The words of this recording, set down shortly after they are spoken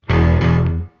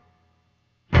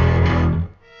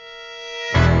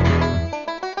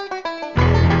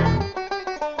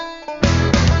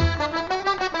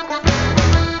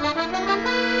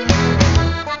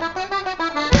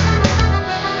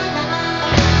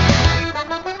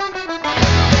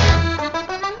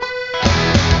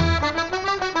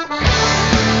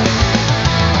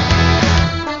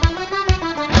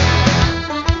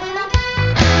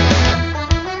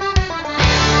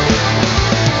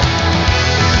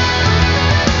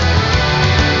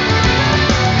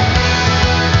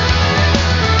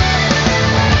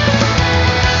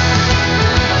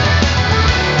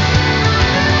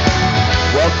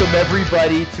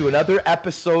everybody, to another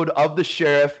episode of The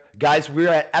Sheriff. Guys, we're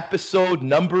at episode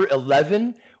number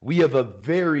 11. We have a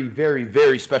very, very,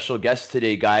 very special guest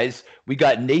today, guys. We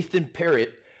got Nathan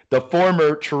Perrott, the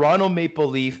former Toronto Maple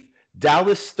Leaf,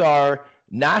 Dallas Star,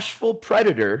 Nashville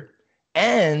Predator,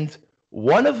 and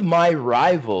one of my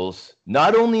rivals,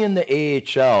 not only in the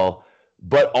AHL,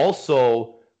 but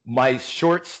also my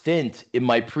short stint in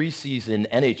my preseason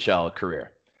NHL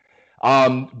career.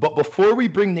 But before we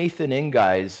bring Nathan in,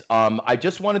 guys, I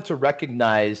just wanted to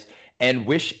recognize and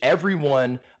wish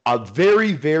everyone a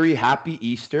very, very happy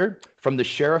Easter from the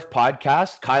Sheriff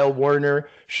Podcast. Kyle Warner,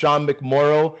 Sean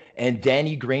McMorrow, and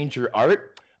Danny Granger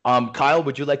Art. Kyle,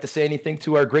 would you like to say anything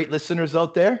to our great listeners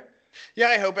out there? Yeah,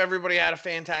 I hope everybody had a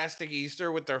fantastic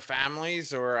Easter with their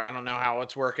families, or I don't know how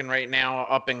it's working right now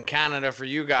up in Canada for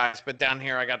you guys, but down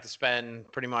here I got to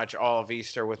spend pretty much all of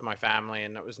Easter with my family,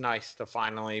 and it was nice to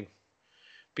finally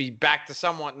be back to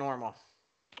somewhat normal.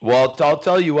 Well, I'll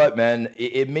tell you what, man,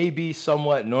 it may be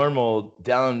somewhat normal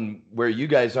down where you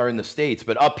guys are in the States,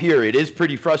 but up here it is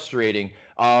pretty frustrating.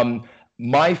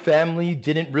 My family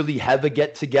didn't really have a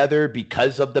get together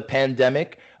because of the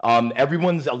pandemic.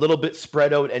 Everyone's a little bit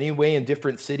spread out anyway in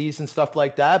different cities and stuff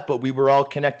like that, but we were all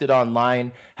connected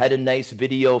online, had a nice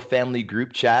video family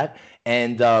group chat.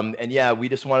 And yeah, we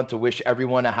just wanted to wish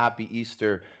everyone a happy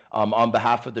Easter on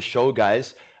behalf of the show,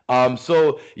 guys.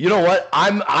 So you know what?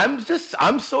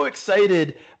 I'm so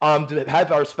excited to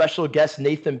have our special guest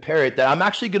Nathan Perrott that I'm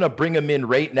actually gonna bring him in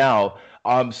right now.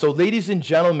 So ladies and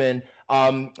gentlemen,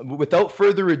 without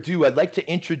further ado, I'd like to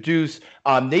introduce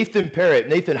Nathan Perrott.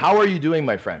 Nathan, how are you doing,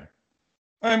 my friend?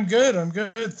 I'm good.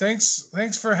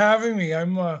 Thanks for having me.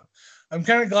 I'm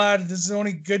kind of glad. This is the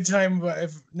only good time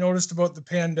I've noticed about the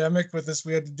pandemic with this.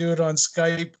 We had to do it on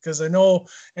Skype because I know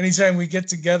anytime we get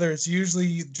together, it's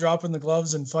usually dropping the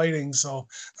gloves and fighting. So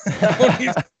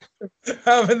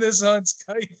having this on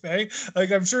Skype, eh?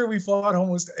 Like I'm sure we fought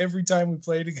almost every time we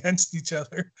played against each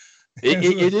other.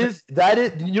 It is,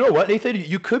 you know what, Nathan,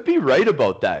 you could be right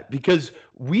about that because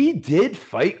we did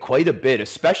fight quite a bit,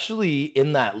 especially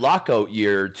in that lockout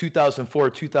year, 2004,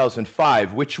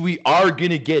 2005, which we are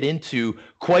going to get into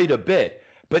quite a bit.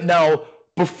 But now,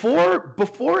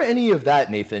 before any of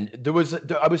that, Nathan,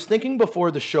 I was thinking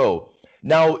before the show,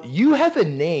 now you have a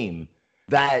name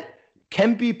that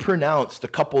can be pronounced a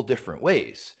couple different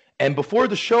ways. And before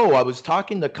the show, I was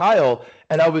talking to Kyle,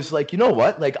 and I was like, you know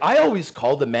what? Like, I always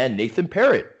call the man Nathan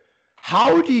Perrott.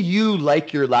 How do you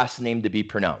like your last name to be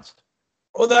pronounced?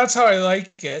 Well, that's how I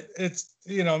like it. It's,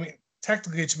 I mean,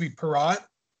 technically it should be Perrott,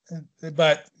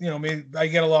 but, maybe I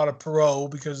get a lot of Perot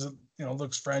because, it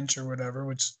looks French or whatever,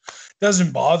 which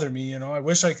doesn't bother me. I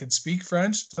wish I could speak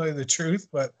French, to tell you the truth,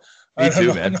 but me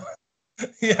too, man.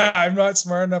 Yeah, I'm not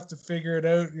smart enough to figure it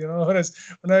out.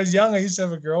 When I was young, I used to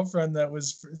have a girlfriend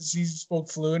she spoke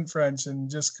fluent French and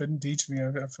just couldn't teach me.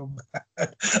 I feel bad. I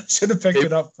should have picked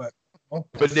it up, but.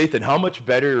 But Nathan, how much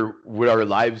better would our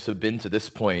lives have been to this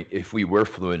point if we were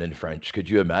fluent in French? Could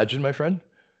you imagine, my friend?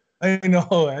 I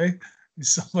know, eh? It's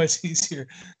so much easier.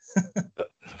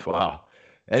 Wow.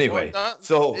 Anyway,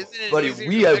 so buddy,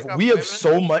 we have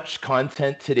so much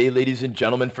content today, ladies and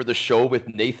gentlemen, for the show with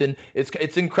Nathan.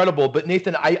 It's incredible. But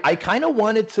Nathan, I kind of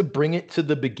wanted to bring it to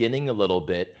the beginning a little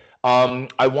bit.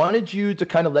 I wanted you to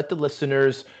kind of let the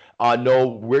listeners know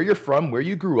where you're from, where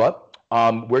you grew up,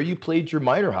 where you played your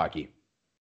minor hockey.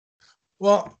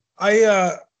 Well,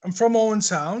 I'm from Owen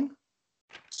Sound.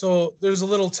 So there's a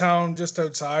little town just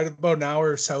outside, about an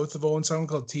hour south of Owen Sound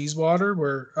called Teeswater,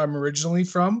 where I'm originally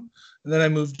from. And then I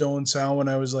moved to Owen Sound when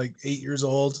I was like 8 years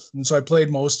old. And so I played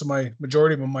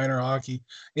majority of my minor hockey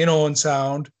in Owen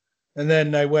Sound. And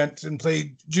then I went and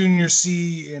played junior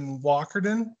C in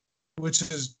Walkerton, which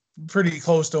is pretty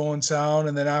close to Owen Sound.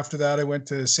 And then after that, I went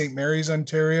to St. Mary's,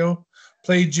 Ontario,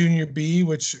 played junior B,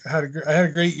 which I had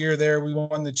a great year there. We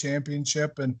won the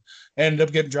championship and ended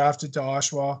up getting drafted to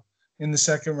Oshawa in the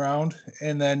second round.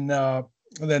 And then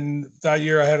that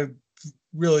year I had a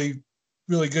really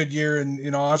good year in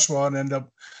Oshawa and ended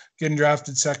up getting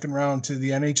drafted second round to the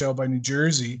NHL by New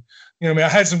Jersey. I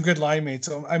had some good line mates.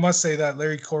 So I must say that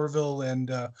Larry Corville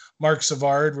and Mark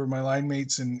Savard were my line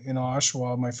mates in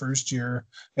Oshawa my first year.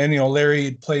 And, Larry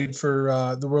had played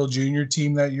for the World Junior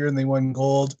team that year and they won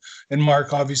gold. And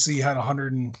Mark obviously had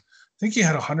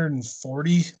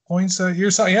 140 points that year.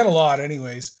 So he had a lot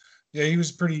anyways. Yeah, he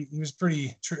was pretty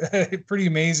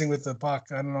amazing with the puck.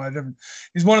 I don't know.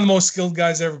 He's one of the most skilled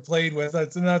guys I ever played with.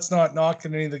 And that's not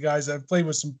knocking any of the guys. I've played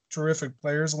with some terrific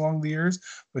players along the years,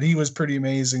 but he was pretty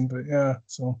amazing. But yeah,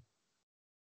 so.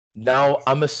 Now,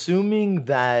 I'm assuming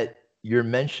that you're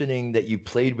mentioning that you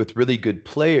played with really good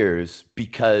players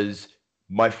because,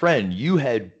 my friend, you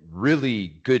had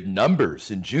really good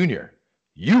numbers in junior.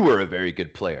 You were a very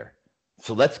good player.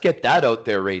 So let's get that out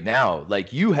there right now.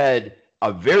 Like, you had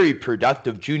a very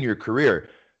productive junior career.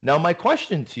 Now, my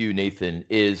question to you, Nathan,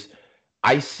 is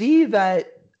I see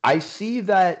that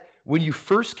when you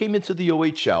first came into the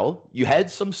OHL, you had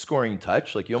some scoring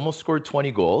touch, like you almost scored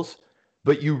 20 goals,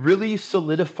 but you really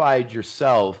solidified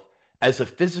yourself as a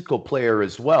physical player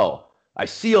as well. I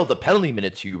see all the penalty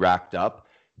minutes you racked up.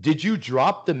 Did you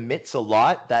drop the mitts a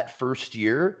lot that first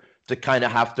year to kind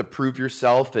of have to prove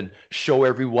yourself and show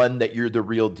everyone that you're the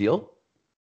real deal?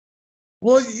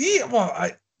 Well, yeah,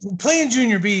 I playing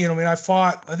junior B, I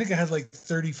think I had like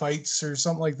 30 fights or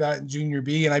something like that in junior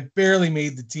B, and I barely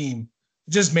made the team.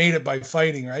 Just made it by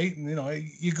fighting, right? And,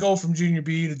 you go from junior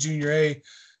B to junior A,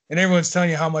 and everyone's telling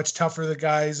you how much tougher the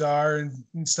guys are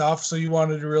and stuff. So you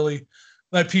wanted to really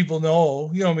let people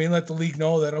know, let the league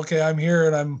know that, okay, I'm here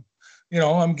and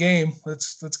I'm game.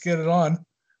 Let's get it on.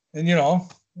 And,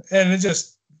 and it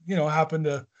just, happened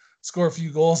to score a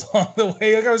few goals along the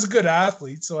way. Like, I was a good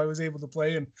athlete, so I was able to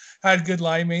play and had good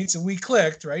line mates, and we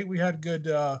clicked, right? We had good,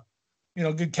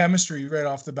 good chemistry right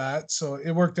off the bat. So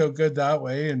it worked out good that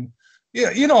way. And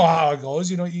yeah, you know how it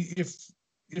goes.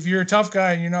 If you're a tough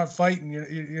guy and you're not fighting,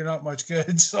 you're not much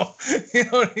good. So you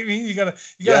know what I mean. You gotta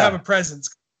have a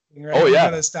presence. Right? Oh, yeah. You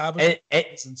gotta establish a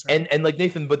presence, right? And like,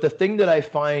 Nathan, but the thing that I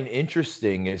find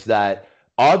interesting is that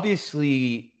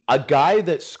obviously a guy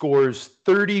that scores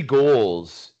 30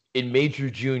 goals in major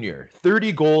junior,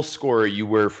 30 goal scorer you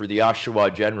were for the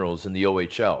Oshawa Generals in the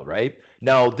OHL, right?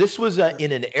 Now, this was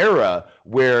in an era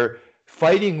where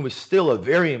fighting was still a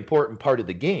very important part of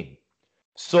the game.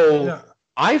 So yeah.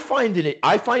 I find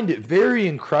it very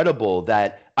incredible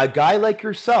that a guy like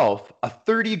yourself, a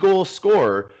 30 goal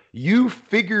scorer, you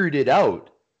figured it out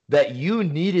that you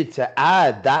needed to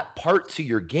add that part to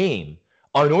your game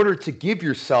in order to give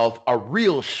yourself a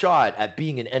real shot at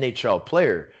being an NHL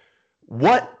player.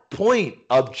 What point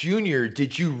of junior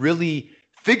did you really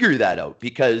figure that out?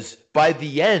 Because by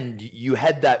the end, you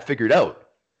had that figured out.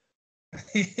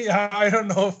 Yeah, I don't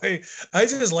know if I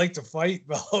just like to fight,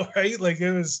 though, right? Like,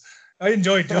 I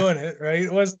enjoyed doing it, right?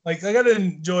 It wasn't like I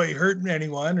didn't enjoy hurting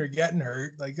anyone or getting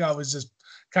hurt. Like, that was just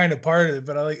kind of part of it.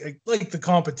 But I like the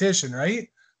competition, right?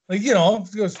 Like, it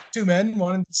goes two men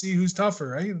wanting to see who's tougher,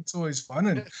 right? It's always fun,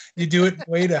 and you do it in a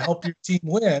way to help your team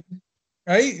win,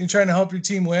 right? You're trying to help your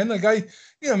team win. Like, I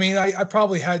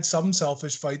probably had some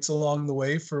selfish fights along the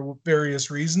way for various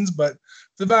reasons, but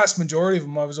the vast majority of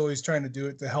them, I was always trying to do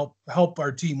it to help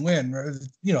our team win, right?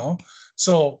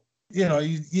 So, you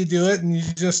do it, and you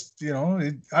just,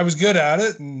 I was good at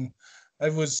it, and I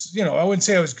was, I wouldn't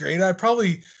say I was great. I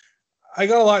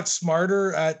got a lot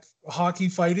smarter at hockey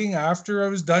fighting after I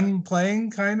was done playing,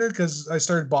 kind of, because I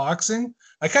started boxing.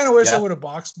 I kind of wish I would have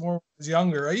boxed more when I was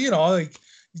younger. Like,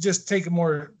 you just take it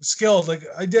more skilled. Like,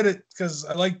 I did it because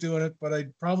I like doing it, but I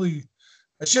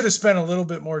should have spent a little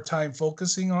bit more time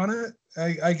focusing on it,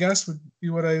 I guess would be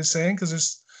what I was saying, because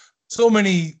there's so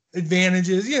many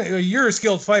advantages. You're a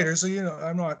skilled fighter, so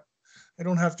I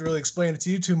don't have to really explain it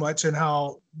to you too much, and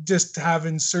how just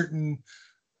having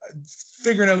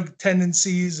figuring out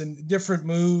tendencies and different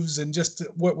moves and just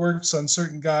what works on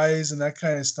certain guys and that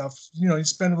kind of stuff. You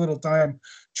spend a little time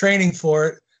training for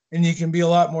it, and you can be a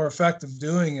lot more effective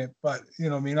doing it. But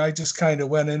I just kind of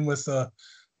went in with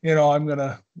I'm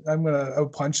gonna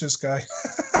outpunch this guy.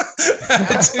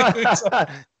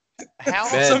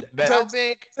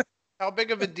 How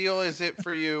big of a deal is it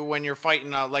for you when you're fighting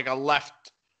like a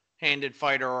left-handed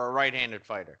fighter or a right-handed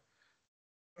fighter?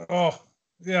 Oh,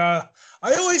 yeah.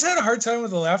 I always had a hard time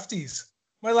with the lefties.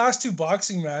 My last two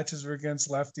boxing matches were against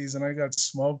lefties, and I got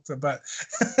smoked. But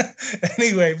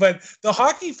anyway, but the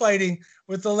hockey fighting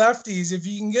with the lefties, if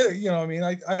you can get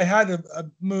it, I had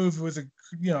a move with it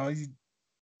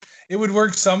would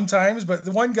work sometimes, but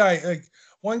the one guy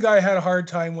I had a hard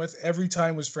time with every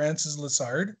time was Francis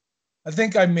Lessard. I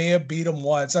think I may have beat him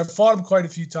once. I've fought him quite a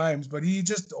few times, but he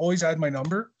just always had my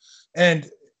number. And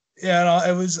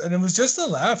it was just the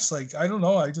lefts. Like, I don't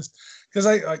know. Because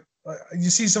you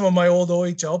see some of my old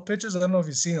OHL pictures. I don't know if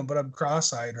you've seen them, but I'm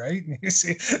cross-eyed, right? And you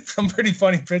see some pretty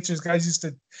funny pictures. Guys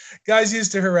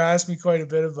used to harass me quite a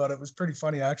bit about it. It was pretty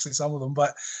funny, actually, some of them.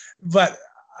 But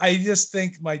I just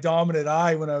think my dominant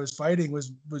eye when I was fighting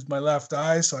was my left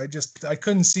eye. So I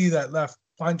couldn't see that left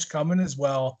punch coming as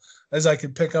well as I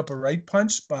could pick up a right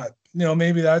punch. But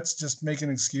maybe that's just making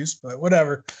an excuse, but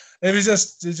whatever. It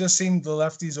just seemed the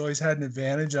lefties always had an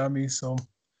advantage on me. So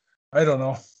I don't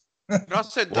know. It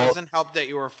also doesn't help that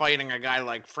you were fighting a guy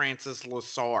like Francis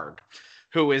Lessard.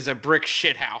 who is a brick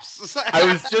shithouse.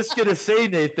 I was just going to say,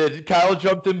 Nathan, Kyle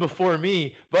jumped in before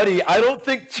me. Buddy, I don't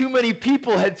think too many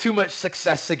people had too much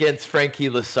success against Frankie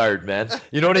Lessard, man.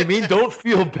 You know what I mean? Don't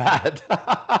feel bad.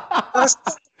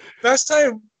 best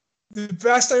time, the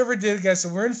best I ever did against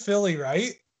him, we're in Philly,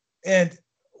 right? And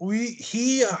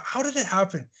how did it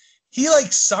happen? He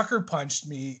like sucker punched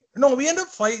me. No, we ended up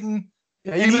fighting.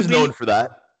 Yeah, he was known for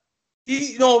that.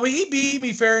 He beat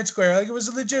me fair and square. Like, it was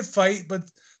a legit fight, but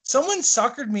someone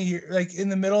suckered me like in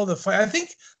the middle of the fight. I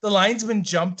think the linesman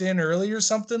jumped in early or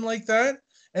something like that.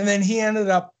 And then he ended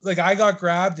up, like, I got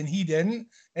grabbed and he didn't,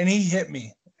 and he hit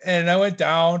me. And I went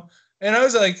down, and I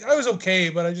was okay,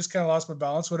 but I just kind of lost my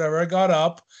balance, whatever. I got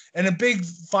up, and a big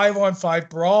 5-on-5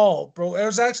 brawl, bro. It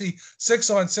was actually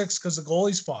 6-on-6 because the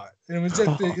goalies fought. And it was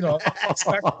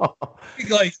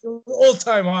like old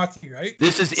time hockey, right?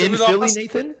 This is in Philly, awesome.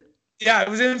 Nathan? Yeah, it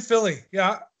was in Philly.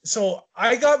 Yeah. So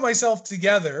I got myself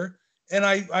together, and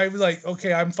I was like,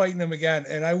 okay, I'm fighting him again.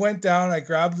 And I went down, I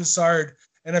grabbed the Sard,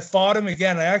 and I fought him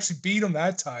again. I actually beat him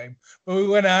that time, but we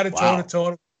went at it toe to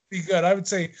toe. Pretty good.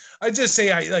 I'd just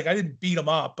say I didn't beat him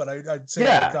up, but I'd say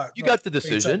you got the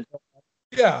decision.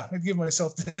 Yeah, I'd give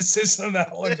myself the decision on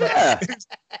that one. Yeah.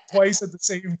 Twice at the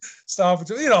same stoppage.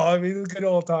 I mean, good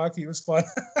old hockey. It was fun.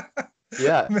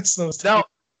 Yeah. I miss those Now,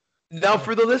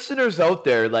 for the listeners out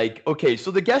there, like, okay,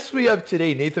 so the guest we have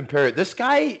today, Nathan Perrott, this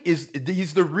guy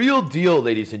he's the real deal,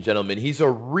 ladies and gentlemen. He's a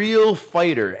real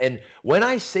fighter. And when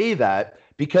I say that,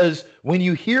 because when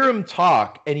you hear him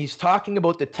talk and he's talking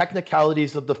about the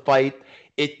technicalities of the fight,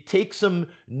 it takes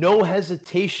him no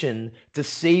hesitation to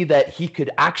say that he could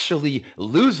actually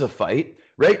lose a fight,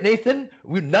 right, Nathan?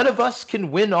 None of us can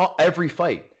win every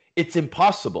fight. It's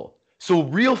impossible. So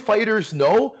real fighters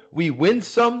know we win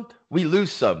some, we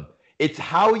lose some. It's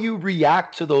how you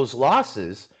react to those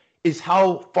losses is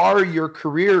how far your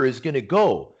career is going to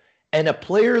go. And a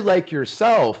player like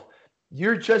yourself,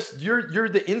 you're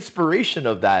the inspiration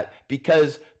of that,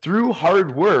 because through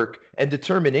hard work and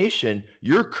determination,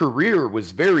 your career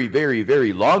was very, very,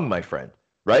 very long, my friend.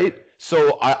 Right?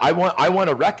 So I want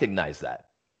to recognize that.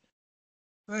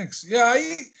 Thanks. Yeah,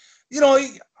 I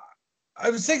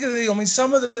was thinking,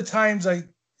 some of the times I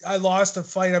lost a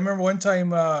fight. I remember one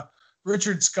time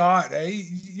Richard Scott,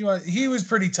 he was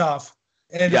pretty tough.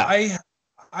 And yeah.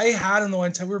 I had him the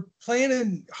one time. We were playing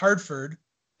in Hartford,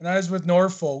 and I was with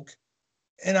Norfolk,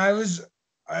 and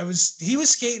he was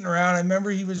skating around. I remember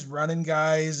he was running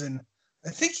guys, and I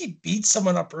think he beat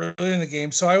someone up early in the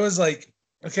game. So I was like,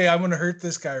 okay, I'm going to hurt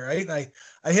this guy, right? And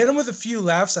I hit him with a few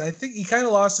lefts, and I think he kind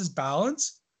of lost his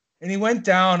balance, and he went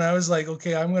down. I was like,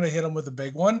 okay, I'm going to hit him with a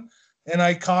big one. And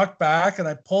I cocked back, and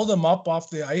I pulled him up off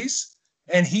the ice,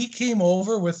 and he came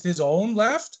over with his own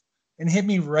left and hit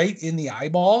me right in the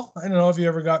eyeball. I don't know if you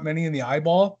ever got many in the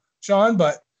eyeball, Sean,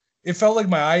 but it felt like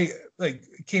my eye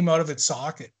came out of its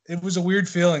socket. It was a weird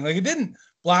feeling. Like, it didn't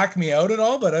black me out at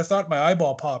all, but I thought my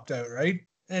eyeball popped out, right?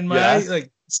 And my eye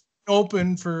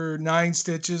open for 9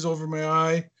 stitches over my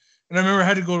eye. And I remember I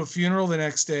had to go to a funeral the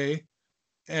next day,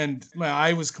 and my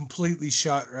eye was completely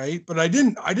shut, right? But I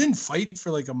didn't fight for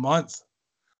like a month.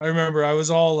 I remember I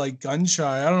was all like gun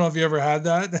shy. I don't know if you ever had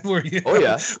that. Where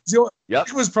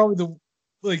it was probably the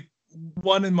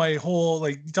one in my whole,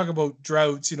 you talk about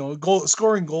droughts,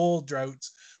 scoring goal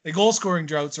droughts. Goal scoring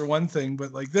droughts are one thing,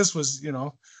 but this was,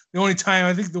 the only time.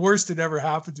 I think the worst had ever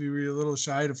happened to me. We were a little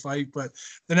shy to fight, but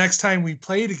the next time we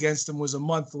played against him was a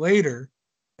month later,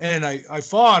 and I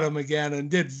fought him again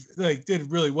and did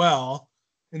really well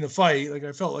in the fight.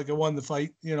 I felt like I won the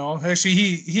fight, Actually,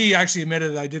 he actually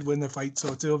admitted that I did win the fight, so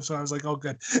I was like, oh,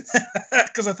 good,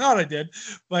 because I thought I did.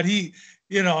 But it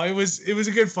was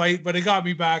a good fight, but it got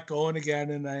me back going again,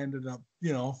 and I ended up,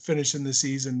 finishing the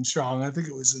season strong. I think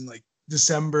it was in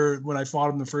December when I fought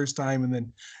him the first time, and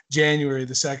then January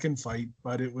the second fight.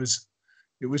 But it was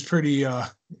pretty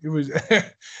it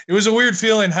was a weird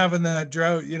feeling having that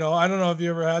drought. I don't know if you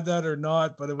ever had that or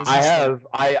not, but it was.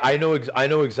 I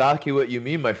know exactly what you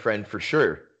mean, my friend, for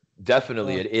sure.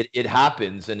 Definitely. It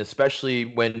happens. And especially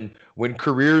when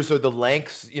careers are the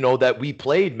lengths, that we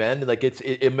played, man,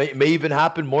 it may even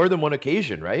happen more than one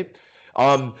occasion. Right.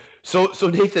 So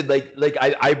Nathan,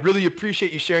 I really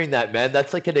appreciate you sharing that, man.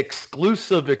 That's like an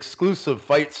exclusive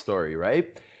fight story.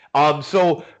 Right.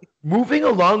 So moving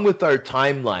along with our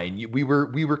timeline, we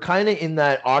were kind of in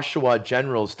that Oshawa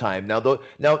Generals time. Now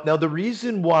the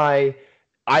reason why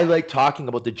I like talking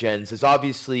about the Gens is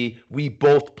obviously we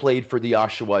both played for the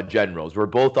Oshawa Generals. We're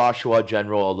both Oshawa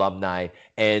General alumni,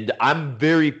 and I'm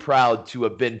very proud to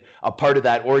have been a part of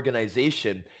that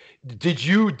organization.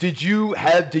 You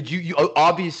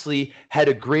obviously had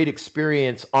a great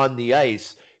experience on the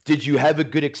ice. Did you have a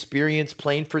good experience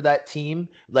playing for that team,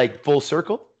 like full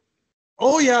circle?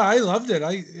 Oh yeah, I loved it.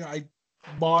 I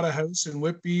bought a house in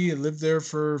Whitby and lived there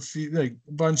for a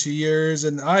bunch of years,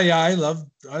 and I loved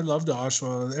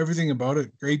Oshawa. Everything about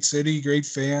it. Great city, great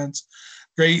fans,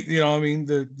 great. I mean,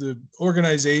 the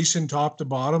organization top to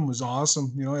bottom was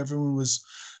awesome. Everyone was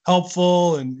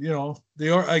helpful, and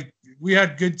we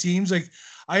had good teams. Like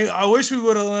I wish we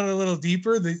would have went a little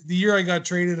deeper. The year I got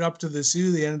traded up to the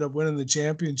Sioux, they ended up winning the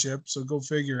championship. So go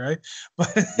figure, right?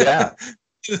 But yeah,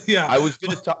 yeah. I was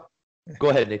going to talk. Go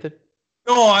ahead, Nathan.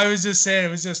 No, I was just saying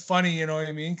it was just funny, you know what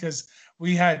I mean? Because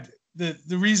we had the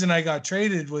reason I got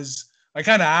traded was I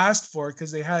kind of asked for it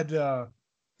because they had 3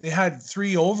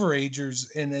 overagers,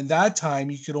 and in that time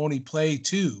you could only play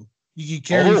 2. You could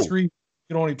carry 3, you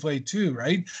could only play 2,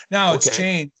 right? Now it's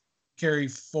changed. Carry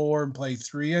 4 and play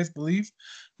 3, I believe.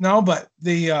 No, but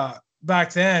the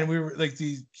back then we were like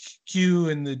the Q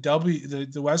and the W,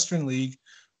 the Western League,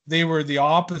 they were the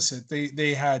opposite.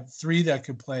 They had 3 that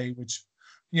could play, which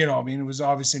I mean, it was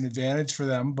obviously an advantage for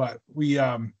them, but the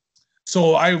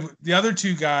other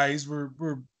 2 guys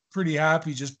were pretty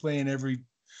happy just playing every,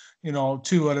 2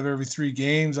 out of every 3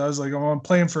 games. I was like, oh, I'm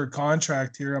playing for a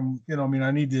contract here.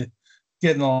 I need to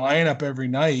get in the lineup every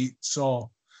night.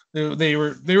 So they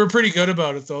were pretty good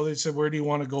about it though. They said, where do you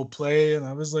want to go play? And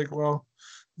I was like, well,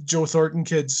 Joe Thornton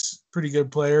kid's pretty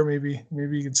good player. Maybe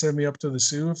you can send me up to the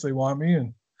Sioux if they want me.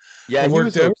 And yeah, he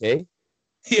was okay.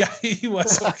 Yeah, he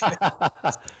was okay.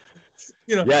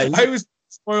 Yeah, I was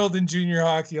spoiled in junior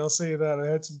hockey. I'll say that. I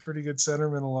had some pretty good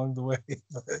centermen along the way.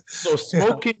 So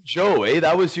Smoking Joe,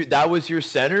 that was your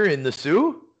center in the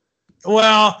Sioux?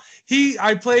 Well,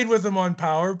 I played with him on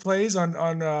power plays on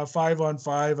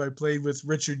 5-on-5. I played with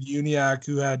Richard Uniacke,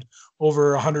 who had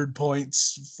over 100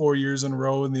 points 4 years in a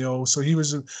row in the O. So he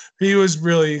was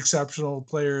really exceptional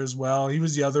player as well. He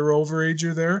was the other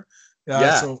overager there.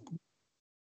 Yeah. So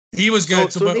he was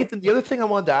good. So Nathan, the other thing I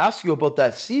wanted to ask you about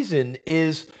that season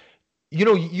is,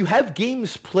 you have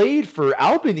games played for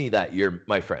Albany that year,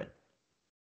 my friend.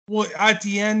 Well, at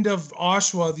the end of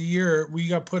Oshawa, the year we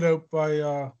got put out by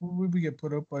who did we get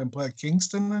put out by?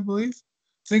 Kingston, I believe.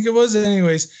 I think it was.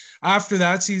 Anyways, after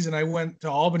that season, I went to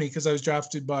Albany because I was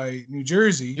drafted by New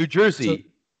Jersey.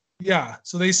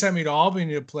 So they sent me to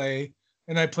Albany to play,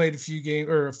 and I played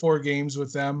 4 games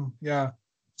with them. Yeah.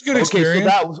 Good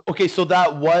experience. So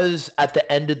that was at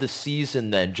the end of the season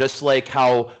then, just like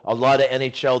how a lot of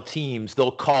NHL teams,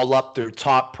 they'll call up their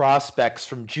top prospects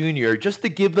from junior just to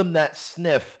give them that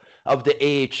sniff of the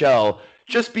AHL,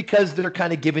 just because they're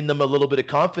kind of giving them a little bit of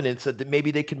confidence that maybe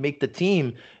they can make the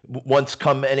team once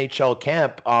come NHL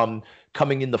camp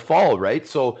coming in the fall, right?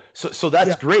 So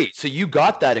that's great. So you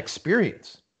got that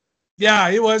experience. Yeah,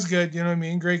 it was good. You know what I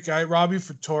mean? Great guy. Robbie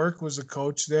Fatork was a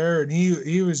coach there, and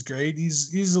he was great.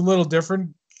 He's a little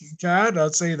different cat,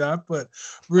 I'll say that, but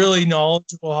really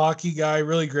knowledgeable hockey guy,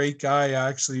 really great guy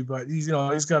actually. But he's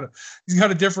got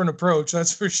a different approach,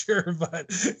 that's for sure. But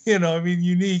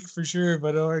unique for sure.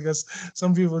 But I guess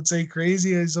some people would say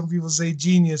crazy, and some people say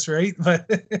genius, right? But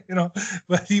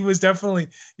but he was definitely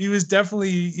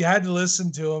you had to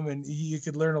listen to him, and you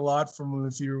could learn a lot from him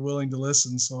if you were willing to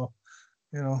listen. So.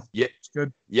 Yeah, it's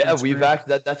good. Yeah,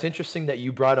 that's interesting that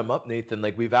you brought him up, Nathan.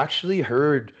 Like, we've actually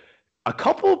heard a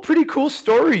couple pretty cool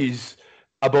stories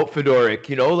about Fedorik.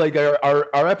 Like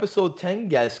our episode 10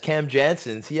 guest, Cam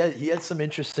Janssens, he had some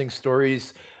interesting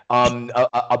stories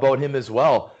about him as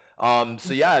well.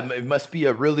 So yeah, it must be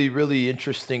a really, really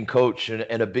interesting coach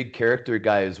and a big character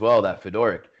guy as well, that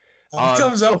Fedorik. He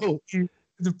comes up the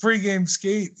pregame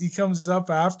skate. He comes up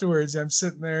afterwards. I'm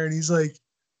sitting there, and he's like,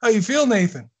 "How you feel,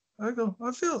 Nathan?" I go,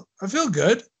 I feel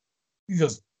good. He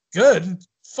goes, good? It's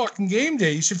fucking game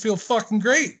day. You should feel fucking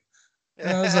great.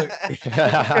 And I was like, he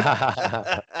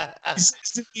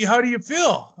says to me, how do you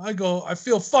feel? I go, I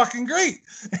feel fucking great.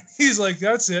 And he's like,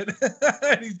 that's it.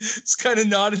 And he just kind of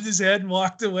nodded his head and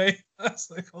walked away. I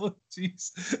was like, oh,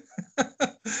 jeez.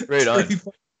 Right on.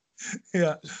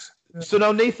 Yeah. So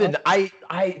now, Nathan,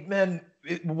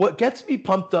 what gets me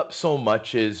pumped up so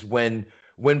much is when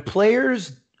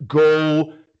players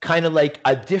go kind of like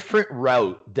a different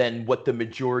route than what the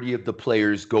majority of the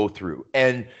players go through.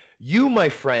 And you, my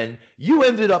friend, you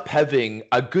ended up having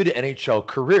a good NHL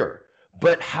career,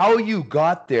 but how you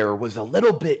got there was a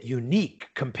little bit unique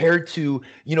compared to,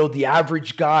 the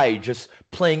average guy just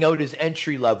playing out his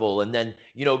entry level and then,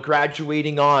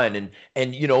 graduating on and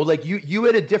like you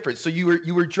had a difference. So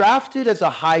you were drafted as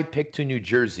a high pick to New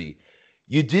Jersey.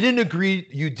 You did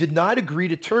not agree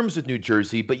to terms with New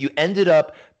Jersey, but you ended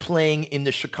up playing in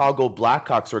the Chicago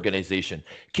Blackhawks organization.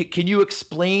 Can you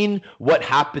explain what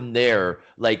happened there?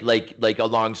 Like a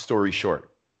long story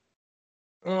short.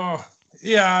 Oh,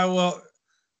 yeah. Well,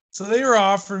 so they were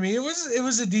offering me. It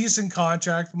was a decent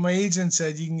contract, but my agent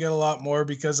said you can get a lot more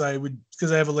because I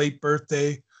have a late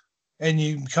birthday and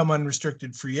you become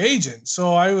unrestricted free agent.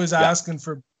 So I was Yeah. asking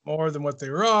for more than what they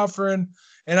were offering.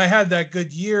 And I had that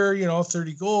good year,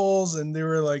 30 goals. And they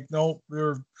were like, nope,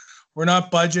 we're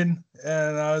not budging.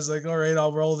 And I was like, all right,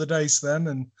 I'll roll the dice then.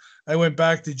 And I went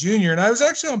back to junior, and I was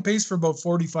actually on pace for about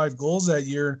 45 goals that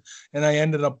year. And I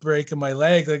ended up breaking my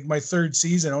leg. Like my third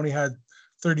season, I only had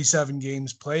 37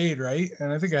 games played, right?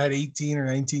 And I think I had 18 or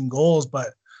 19 goals. But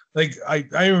like I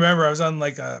remember I was on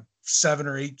like a 7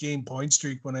 or 8 game point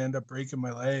streak when I ended up breaking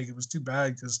my leg. It was too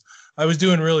bad because I was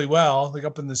doing really well, like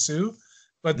up in the Sioux.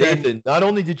 But then, Nathan, not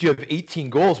only did you have 18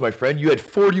 goals, my friend, you had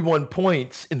 41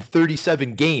 points in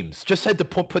 37 games. Just had to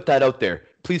put that out there.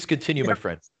 Please continue, my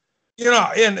friend.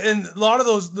 and a lot of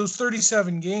those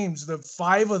 37 games, the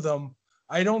 5 of them,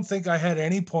 I don't think I had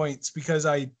any points because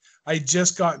I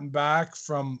just gotten back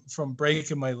from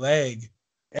breaking my leg,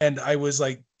 and I was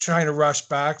like trying to rush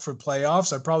back for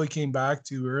playoffs. I probably came back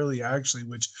too early actually,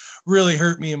 which really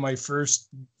hurt me in my first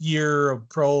year of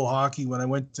pro hockey when I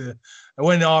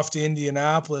went off to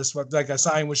Indianapolis, but like I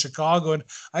signed with Chicago, and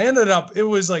I ended up, it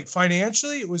was like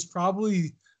financially, it was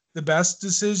probably the best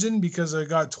decision because I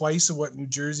got twice of what New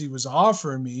Jersey was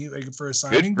offering me, like for a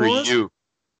signing Good for bonus. you.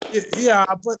 Yeah,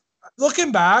 but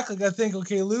looking back, like I think,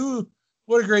 okay, Lou,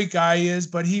 what a great guy he is,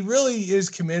 but he really is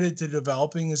committed to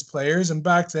developing his players. And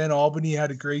back then, Albany had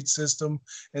a great system,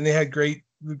 and they had great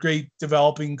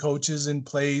developing coaches in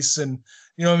place. And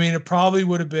I mean, it probably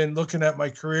would have been, looking at my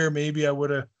career, maybe I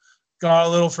would have got a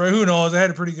little for, who knows? I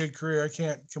had a pretty good career. I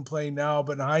can't complain now,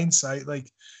 but in hindsight,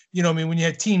 like, I mean, when you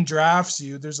had team drafts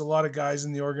you, there's a lot of guys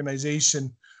in the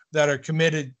organization that are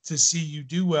committed to see you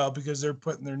do well because they're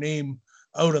putting their name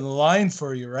out on the line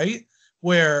for you, right?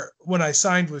 Where when I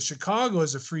signed with Chicago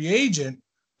as a free agent,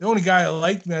 the only guy that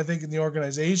liked me, I think, in the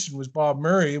organization was Bob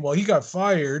Murray. Well, he got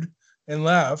fired and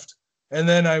left. And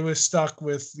then I was stuck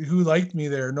with who liked me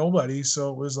there? Nobody. So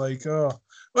it was like, oh,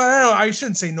 well, I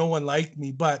shouldn't say no one liked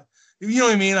me, but you know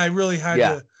what I mean? I really had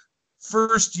to.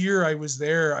 First year I was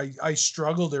there, I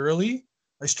struggled early.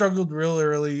 I struggled really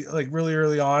early, like really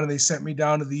early on, and they sent me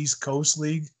down to the East Coast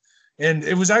League. And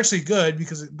it was actually good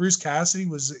because Bruce Cassidy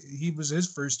was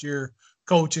his first year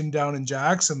coaching down in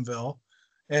Jacksonville.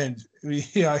 And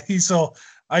so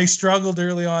I struggled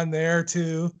early on there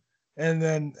too. And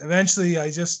then eventually I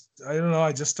just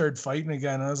started fighting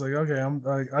again. I was like,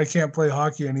 okay, I can't play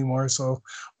hockey anymore. So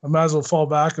I might as well fall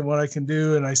back on what I can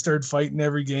do. And I started fighting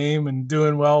every game and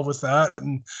doing well with that.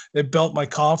 And it built my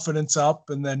confidence up.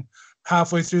 And then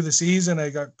halfway through the season, I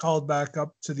got called back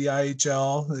up to the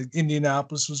IHL. Like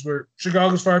Indianapolis was where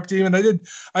Chicago's farm team. And I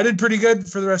did pretty good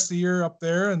for the rest of the year up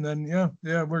there. And then,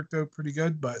 it worked out pretty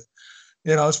good. But,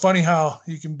 it's funny how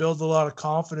you can build a lot of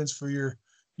confidence for your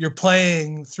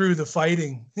playing through the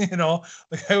fighting.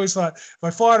 Like I always thought, if I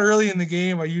fought early in the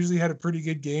game, I usually had a pretty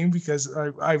good game because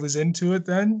I was into it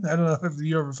then. I don't know if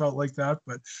you ever felt like that,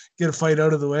 but get a fight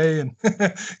out of the way and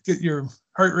get your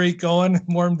heart rate going,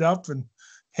 warmed up, and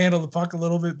handle the puck a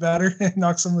little bit better,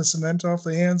 knock some of the cement off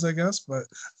the hands, I guess. But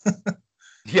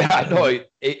yeah, no,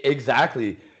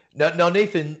 exactly. Now,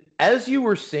 Nathan, as you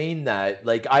were saying that,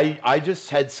 like I just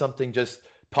had something just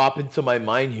pop into my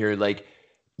mind here. Like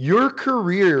your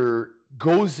career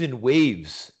goes in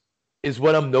waves is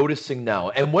what I'm noticing now.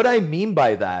 And what I mean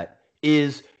by that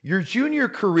is your junior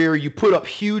career, you put up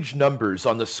huge numbers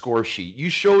on the score sheet.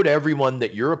 You showed everyone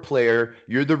that you're a player,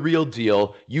 you're the real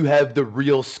deal, you have the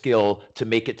real skill to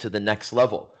make it to the next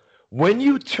level. When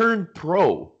you turned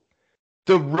pro,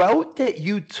 the route that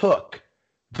you took,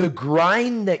 the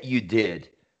grind that you did,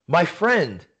 my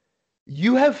friend,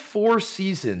 you have 4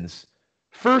 seasons.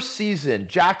 First season,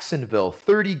 Jacksonville,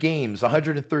 30 games,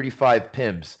 135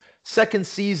 PIMs. Second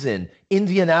season,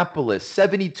 Indianapolis,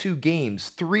 72 games,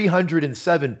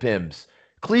 307 PIMs.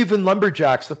 Cleveland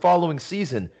Lumberjacks the following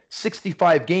season,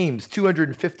 65 games,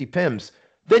 250 PIMs.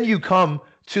 Then you come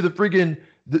to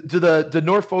the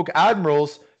Norfolk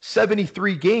Admirals,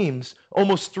 73 games,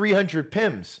 almost 300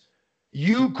 PIMs.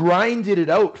 You grinded it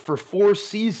out for 4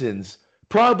 seasons,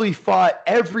 probably fought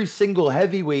every single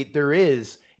heavyweight there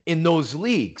is in those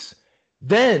leagues.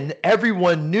 Then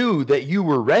everyone knew that you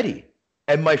were ready.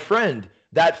 And my friend,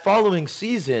 that following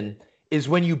season is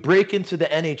when you break into the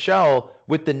NHL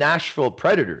with the Nashville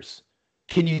Predators.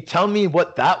 Can you tell me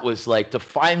what that was like to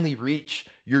finally reach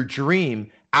your dream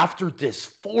after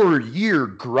this 4-year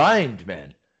grind,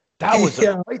 man? That was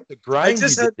quite the grind you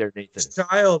did there, Nathan.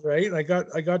 Child, right? I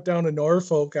got down to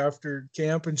Norfolk after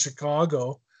camp in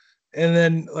Chicago, and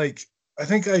then like I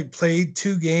think I played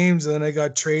 2 games and then I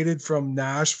got traded from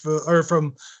Nashville or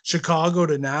from Chicago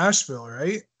to Nashville,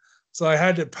 right? So I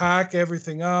had to pack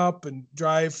everything up and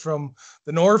drive from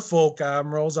the Norfolk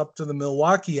Admirals up to the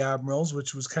Milwaukee Admirals,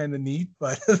 which was kind of neat,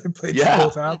 but I played for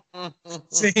both Admirals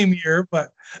same year.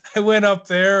 But I went up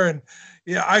there and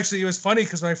yeah, actually it was funny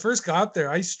because when I first got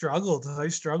there, I struggled. I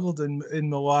struggled in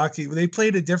Milwaukee. They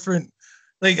played a different,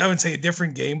 like I would say a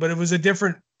different game, but it was a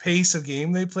different pace of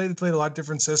game they played. They played a lot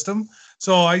different system.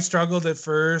 So I struggled at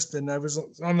first and I was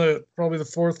on probably the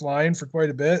 4th line for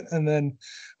quite a bit. And then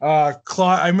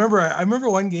Claude, I remember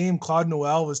one game Claude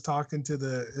Noel was talking to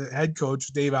the head coach,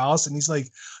 Dave Allison. He's like,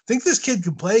 I think this kid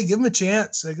can play, give him a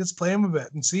chance. Like, let's play him a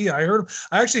bit and see. I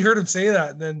actually heard him say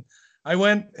that. And then I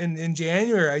went in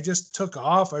January, I just took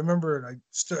off. I remember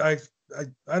I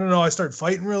don't know, I started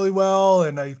fighting really well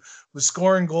and I was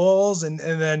scoring goals and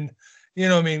then, you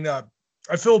know, I mean,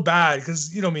 I feel bad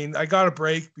because, you know, I mean, I got a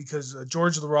break because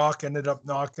George LaRocque ended up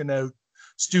knocking out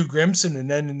Stu Grimson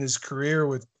and ending his career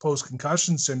with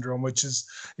post-concussion syndrome, which is,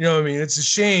 you know, I mean, it's a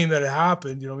shame that it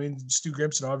happened. You know, I mean, Stu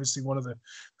Grimson, obviously one of the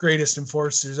greatest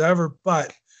enforcers ever,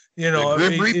 but, you know,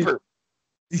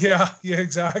 yeah,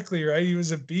 exactly. Right. He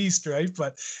was a beast. Right.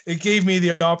 But it gave me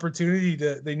the opportunity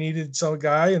they needed some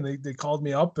guy and they called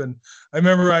me up. And I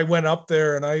remember I went up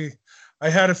there and I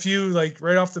had a few, like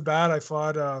right off the bat, I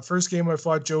fought, first game I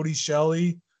fought Jody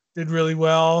Shelley, did really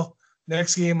well.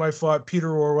 Next game I fought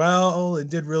Peter Orwell and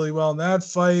did really well in that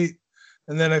fight.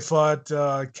 And then I fought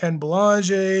Ken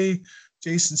Belanger,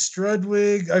 Jason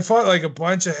Strudwig. I fought like a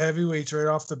bunch of heavyweights right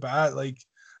off the bat. Like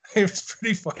it was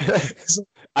pretty fun.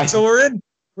 So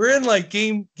we're in like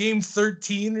game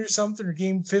 13 or something, or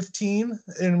game 15,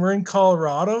 and we're in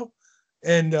Colorado.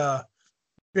 And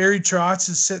Barry Trotz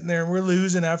is sitting there and we're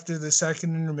losing after the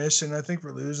second intermission. I think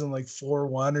we're losing like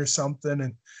 4-1 or something.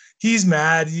 And he's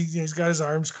mad. He's got his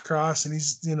arms crossed and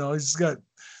he's, you know, he's got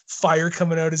fire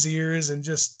coming out his ears and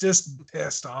just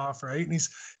pissed off. Right. And he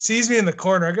sees me in the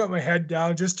corner. I got my head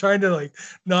down, just trying to like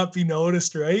not be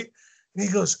noticed. Right. And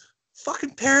he goes,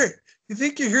 "Fucking Perrott, you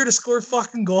think you're here to score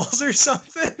fucking goals or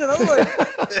something?" And I'm like,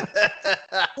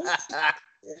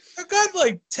 I've got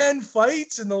like 10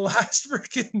 fights in the last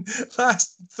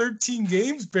 13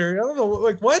 games, Barry. I don't know,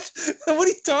 like what? What are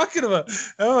you talking about?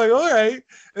 And I'm like, all right.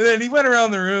 And then he went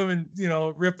around the room and, you know,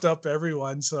 ripped up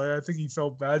everyone. So I think he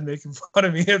felt bad making fun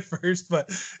of me at first, but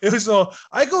it was so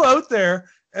I go out there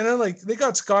and then like they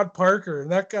got Scott Parker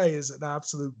and that guy is an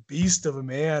absolute beast of a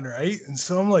man, right? And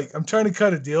so I'm trying to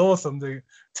cut a deal with him to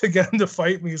get him to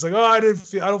fight me. He's like, "Oh, I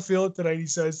don't feel it tonight," he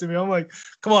says to me. I'm like,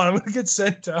 "Come on, I'm gonna get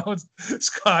sent down,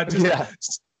 Scott.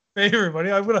 Just pay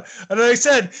everybody. I'm gonna." And then I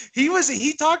said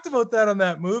he talked about that on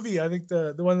that movie. I think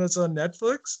the one that's on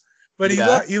Netflix. But he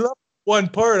left one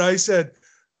part. I said,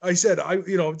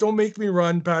 you know, don't make me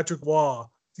run Patrick Waugh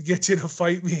to get you to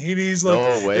fight me. And he's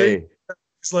like, "No way." Hey,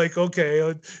 it's like,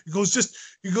 okay. He goes,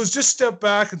 just step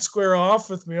back and square off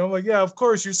with me. I'm like, yeah, of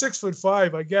course. You're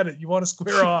 6'5". I get it. You want to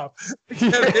square off.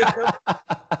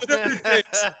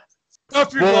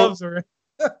 Off your gloves, already.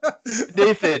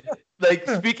 Nathan, like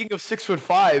speaking of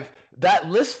 6'5", that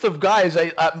list of guys,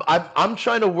 I'm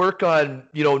trying to work on,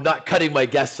 you know, not cutting my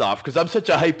guests off because I'm such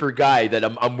a hyper guy that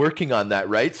I'm working on that,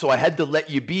 right? So I had to let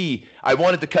you be. I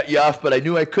wanted to cut you off, but I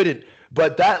knew I couldn't.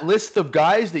 But that list of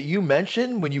guys that you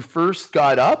mentioned when you first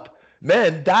got up,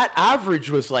 man, that average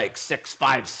was like 6'5",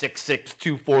 6'6",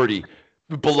 240.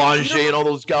 Belanger and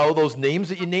all those names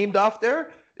that you named off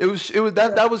there. It was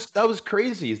that was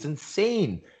crazy. It's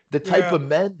insane the type of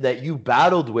men that you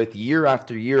battled with year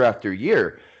after year after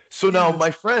year. So now,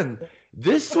 my friend,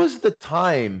 this was the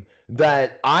time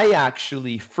that I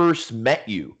actually first met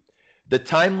you. The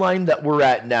timeline that we're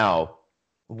at now,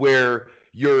 where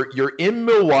you're in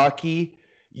Milwaukee.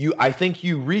 I think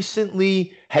you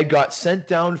recently had got sent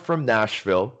down from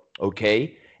Nashville,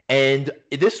 okay? And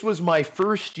this was my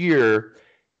first year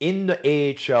in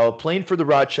the AHL playing for the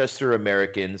Rochester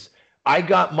Americans. I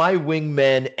got my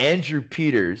wingman, Andrew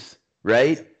Peters,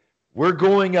 right? We're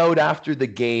going out after the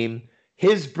game.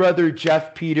 His brother,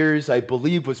 Jeff Peters, I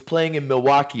believe, was playing in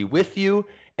Milwaukee with you,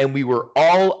 and we were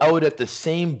all out at the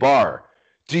same bar.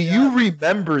 Do you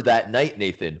remember that night,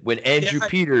 Nathan, when Andrew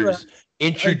Peters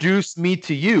introduced me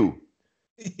to you?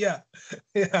 Yeah.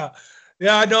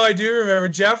 No, I do remember.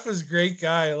 Jeff was a great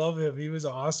guy. I love him. He was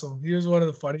awesome. He was one of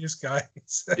the funniest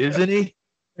guys. Isn't he?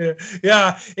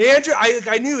 Yeah. Andrew,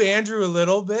 I knew Andrew a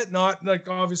little bit, not like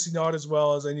obviously not as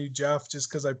well as I knew Jeff, just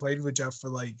because I played with Jeff for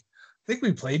like, I think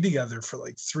we played together for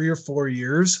like 3 or 4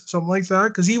 years, something like that.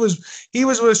 Because he was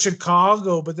with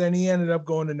Chicago, but then he ended up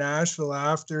going to Nashville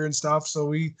after and stuff. So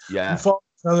we followed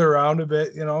each other around a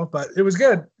bit, you know. But it was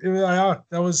good. That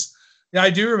was Yeah, I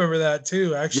do remember that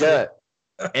too, actually. Yeah.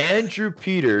 Andrew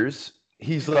Peters,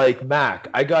 he's like, Mac,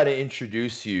 I got to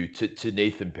introduce you to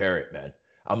Nathan Perrott, man.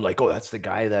 I'm like, oh, that's the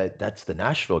guy that's the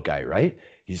Nashville guy, right?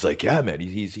 He's like, yeah, man.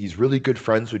 He's really good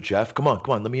friends with Jeff. Come on,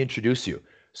 let me introduce you.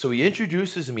 So he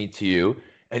introduces me to you,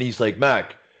 and he's like,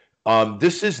 Mac,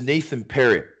 this is Nathan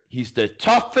Perrott. He's the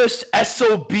toughest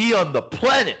SOB on the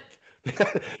planet.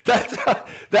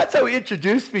 That's how he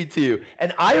introduced me to you.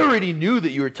 And I already knew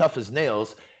that you were tough as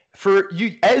nails. For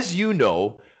you, as you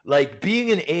know, like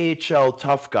being an AHL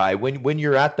tough guy, when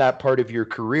you're at that part of your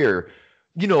career,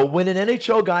 when an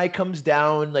NHL guy comes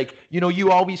down, like,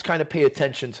 you always kind of pay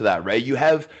attention to that, right? You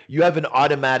have an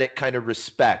automatic kind of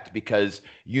respect because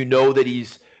you know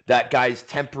that guy's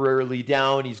temporarily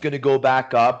down. He's going to go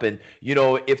back up. And,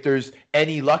 if there's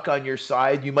any luck on your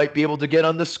side, you might be able to get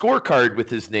on the scorecard with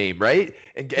his name, right?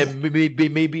 And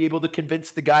maybe able to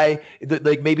convince the guy that,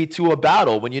 like, maybe to a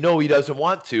battle when he doesn't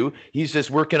want to. He's just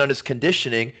working on his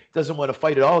conditioning, doesn't want to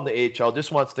fight at all in the AHL,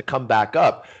 just wants to come back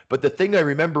up. But the thing I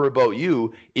remember about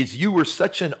you is you were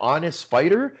such an honest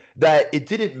fighter that it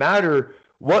didn't matter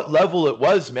what level it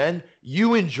was, man.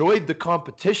 You enjoyed the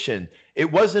competition.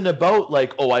 It wasn't about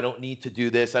like, oh, I don't need to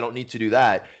do this, I don't need to do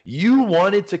that. You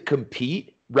wanted to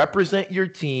compete, represent your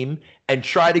team, and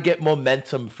try to get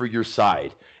momentum for your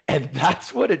side. And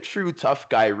that's what a true tough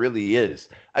guy really is.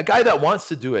 A guy that wants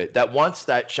to do it, that wants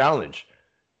that challenge.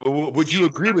 Would you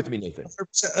agree with me, Nathan?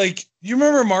 Like, you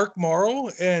remember Mark Morrow?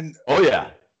 And oh,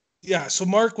 yeah. Yeah, so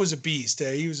Mark was a beast.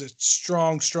 He was a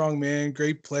strong man,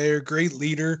 great player, great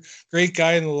leader, great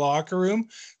guy in the locker room.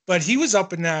 But he was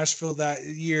up in Nashville that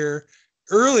year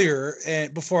earlier,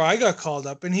 and before I got called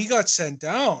up, and he got sent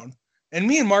down. And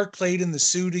me and Mark played in the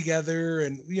Sioux together,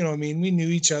 and we knew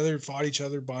each other, fought each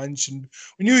other a bunch, and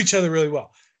we knew each other really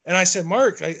well. And I said,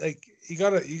 Mark, you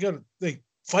gotta like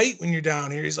fight when you're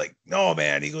down here. He's like, no,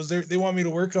 man. He goes, they want me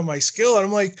to work on my skill, and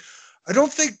I'm like, I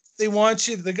don't think they want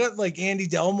you. They got like Andy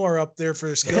Delmore up there for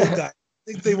a skill guy. I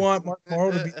think they want Mark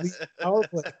Morrow to be leading power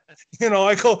play.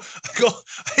 I go.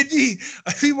 I'd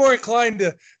be more inclined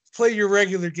to play your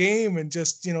regular game and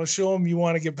just show them you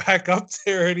want to get back up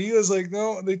there. And he was like,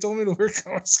 no, they told me to work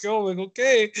on my skill. I'm like,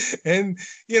 okay. And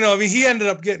he ended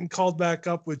up getting called back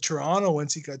up with Toronto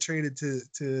once he got traded to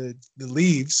the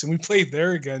Leafs, and we played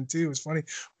there again too. It was funny.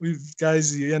 We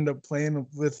guys you end up playing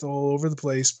with all over the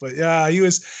place. But yeah, he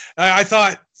was. I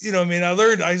thought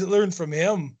I learned from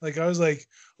him. Like, I was like,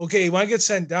 okay, when I get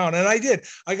sent down, and I did.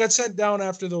 I got sent down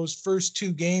after those first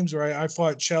two games where I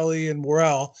fought Shelley and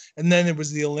Worrell, and then it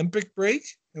was the Olympic break,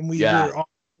 and we were off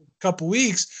a couple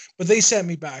weeks, but they sent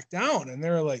me back down, and they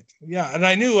were like, yeah, and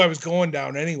I knew I was going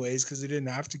down anyways because they didn't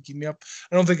have to keep me up.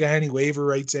 I don't think I had any waiver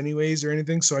rights anyways or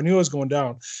anything, so I knew I was going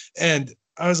down, and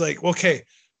I was like, okay,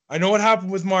 I know what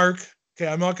happened with Mark.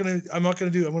 Okay, I'm gonna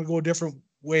go a different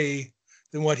way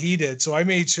than what he did. So I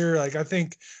made sure, like, I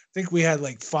think we had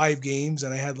like 5 games,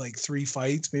 and I had like 3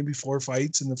 fights, maybe 4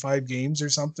 fights in the 5 games or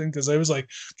something. Cause I was like,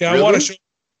 okay, really?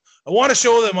 I want to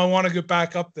show them. I want to get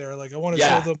back up there. Like, I want to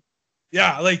show them.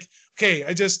 Yeah. Like, okay.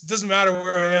 It doesn't matter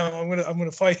where I am. I'm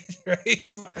going to fight. Right.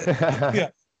 Yeah.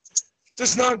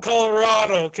 Just not in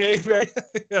Colorado. Okay. Right.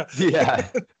 Yeah. Yeah.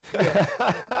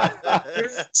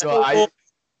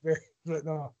 But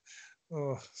no.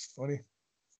 Oh, it's funny.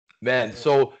 Man.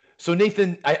 So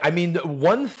Nathan, I mean,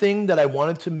 one thing that I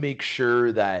wanted to make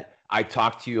sure that I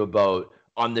talked to you about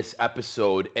on this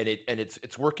episode, and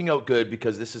it's working out good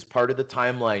because this is part of the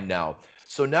timeline now.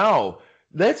 So now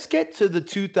let's get to the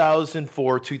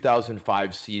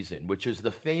 2004-2005 season, which is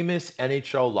the famous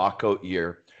NHL lockout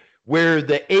year, where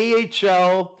the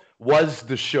AHL was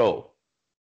the show.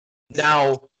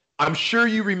 Now, I'm sure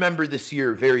you remember this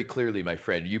year very clearly, my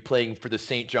friend. You playing for the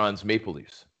St. John's Maple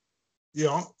Leafs.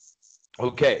 Yeah.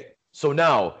 Okay, so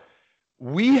now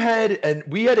we had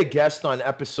a guest on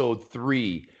episode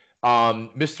 3,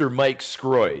 Mr. Mike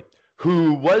Scroy,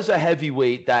 who was a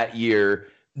heavyweight that year,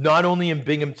 not only in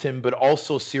Binghamton but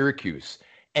also Syracuse.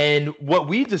 And what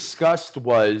we discussed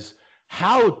was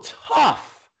how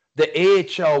tough the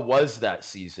AHL was that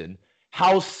season,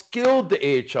 how skilled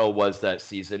the AHL was that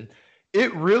season.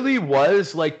 It really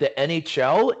was like the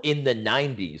NHL in the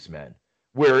 90s, man,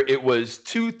 where it was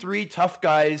 2-3 tough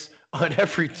guys on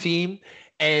every team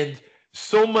and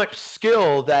so much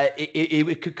skill that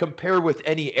it could compare with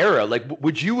any era. Like,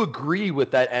 would you agree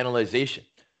with that analyzation?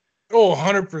 Oh,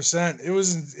 100%.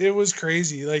 It was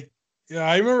crazy. Like, yeah,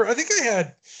 I remember, I think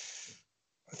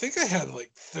I had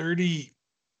like 30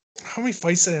 how many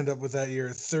fights did I end up with that year?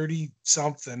 30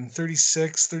 something,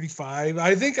 36, 35.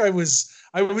 I think I was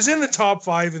in the top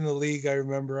 5 in the league. I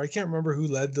remember. I can't remember who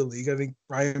led the league. I think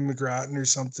Brian McGrattan or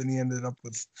something. He ended up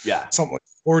with something like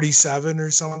 47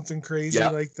 or something crazy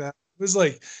like that.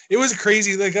 It was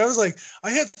crazy. Like I was like,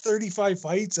 I had 35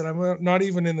 fights and I'm not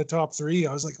even in the top 3.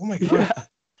 I was like, oh my God. Yeah.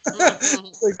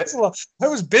 I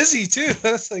was busy too.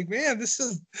 I was like, man,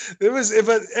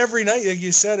 but every night, like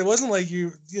you said, it wasn't like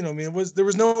there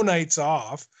was no nights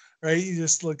off, right? You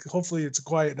just hopefully it's a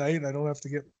quiet night and I don't have to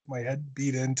get my head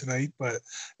beat in tonight. But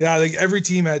yeah, like every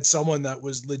team had someone that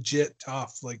was legit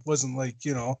tough. Like wasn't like,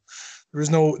 there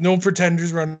was no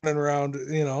pretenders running around,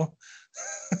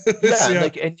 Yeah,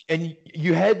 and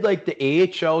you had like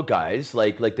the AHL guys,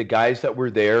 like the guys that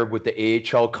were there with the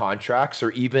AHL contracts,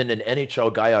 or even an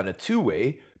NHL guy on a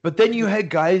two-way. But then you had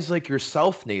guys like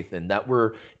yourself, Nathan, that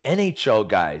were NHL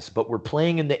guys, but were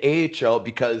playing in the AHL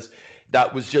because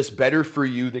that was just better for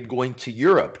you than going to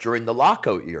Europe during the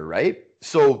lockout year, right?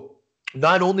 So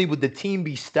not only would the team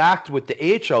be stacked with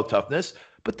the AHL toughness,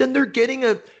 but then they're getting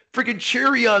a freaking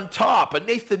cherry on top, a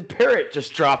Nathan Perrott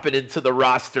just dropping into the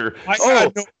roster.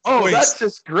 That's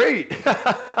just great.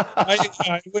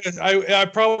 I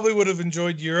probably would have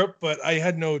enjoyed Europe, but I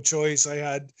had no choice.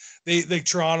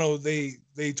 Toronto.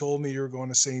 They told me you were going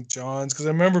to St. John's because I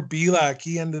remember Belak.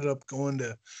 He ended up going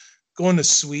to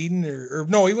Sweden or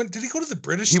no, he went. Did he go to the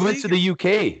British? He League? went to the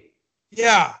UK.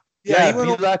 Yeah.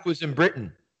 Belak was in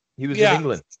Britain. He was in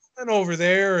England. Went over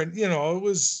there, and it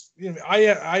was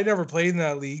I never played in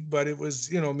that league, but it was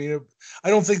I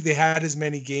don't think they had as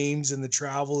many games, and the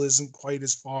travel isn't quite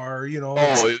as far.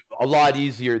 A lot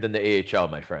easier than the AHL,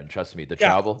 my friend. Trust me, the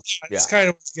travel. That's kind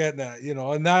of what's getting at,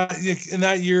 and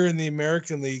that year in the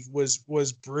American League was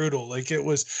brutal. Like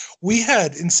we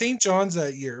had in St. John's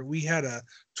that year, we had a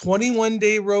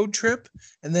 21-day road trip,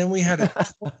 and then we had a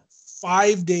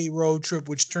 5-day road trip,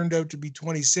 which turned out to be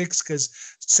 26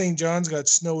 because St. John's got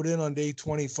snowed in on day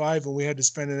 25 and we had to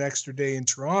spend an extra day in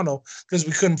Toronto because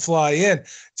we couldn't fly in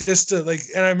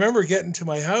and I remember getting to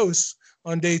my house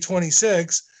on day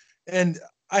 26 and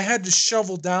I had to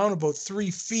shovel down about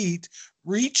 3 feet,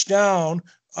 reach down,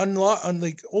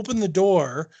 open the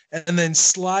door and then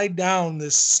slide down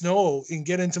this snow and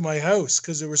get into my house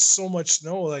because there was so much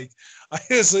snow.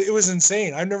 It was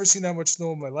insane. I've never seen that much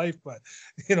snow in my life, but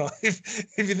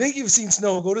if you think you've seen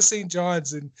snow, go to St.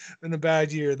 John's in a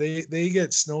bad year. They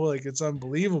get snow like it's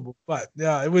unbelievable. But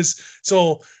yeah, it was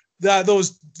so that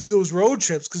those road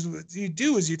trips, because what you'd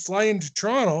do is you'd fly into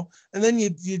Toronto and then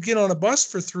you'd get on a bus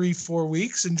for 3-4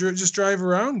 weeks and just drive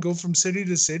around, go from city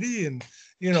to city, and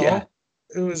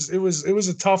it was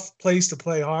a tough place to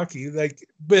play hockey.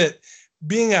 But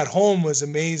being at home was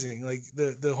amazing. Like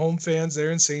the home fans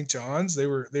there in St. John's, they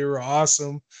were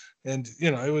awesome, and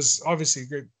it was obviously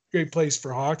a great place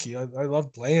for hockey. I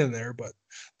loved playing there, but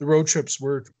the road trips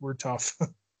were tough.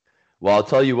 Well, I'll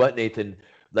tell you what, Nathan.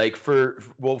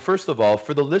 First of all,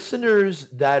 for the listeners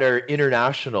that are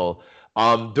international,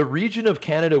 the region of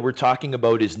Canada we're talking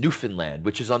about is Newfoundland,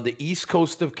 which is on the east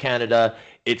coast of Canada.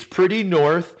 It's pretty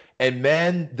north. And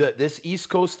man, this east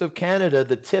coast of Canada,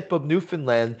 the tip of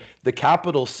Newfoundland, the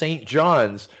capital, St.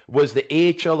 John's, was the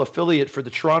AHL affiliate for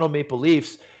the Toronto Maple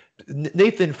Leafs.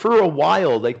 Nathan, for a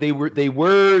while, they were,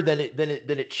 then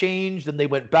it changed, and they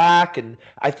went back, and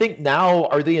I think now,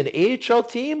 are they an AHL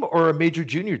team or a major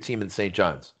junior team in St.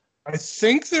 John's? I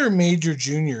think they're major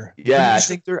junior. Yeah, I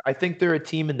think they're a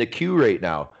team in the queue right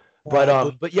now.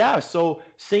 But yeah, so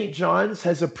St. John's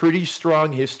has a pretty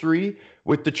strong history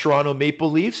with the Toronto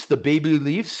Maple Leafs, the Baby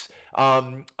Leafs,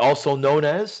 also known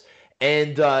as.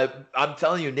 And I'm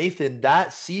telling you, Nathan,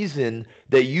 that season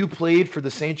that you played for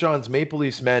the St. John's Maple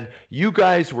Leafs, man, you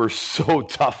guys were so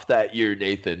tough that year,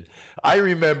 Nathan. I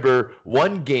remember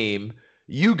one game,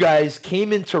 you guys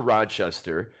came into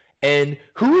Rochester, and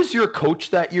who was your coach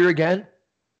that year again?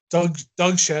 Doug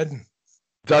Shedden.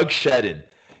 Doug Shedden.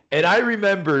 And I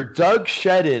remember Doug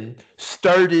Shedden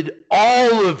started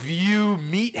all of you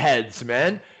meatheads,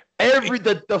 man.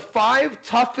 The 5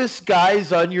 toughest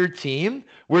guys on your team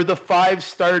were the 5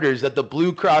 starters at the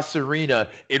Blue Cross Arena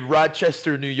in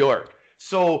Rochester, New York.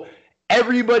 So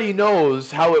everybody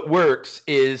knows how it works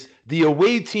is the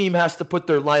away team has to put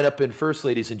their lineup in first,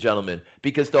 ladies and gentlemen,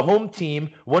 because the home team,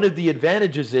 one of the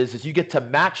advantages is you get to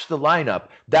match the lineup.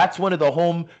 That's one of the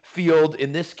home field,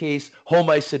 in this case, home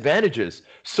ice advantages.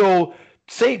 So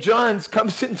St. John's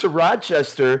comes into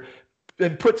Rochester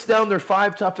and puts down their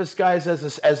 5 toughest guys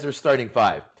as their starting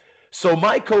 5. So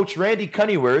my coach, Randy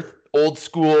Cunnyworth, old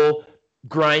school,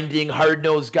 grinding,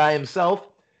 hard-nosed guy himself,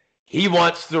 he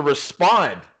wants to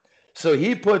respond. So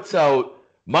he puts out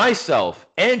myself,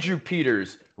 Andrew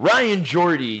Peters, Ryan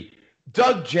Jordy,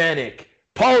 Doug Janik,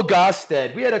 Paul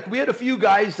Gosted. We had a few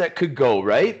guys that could go,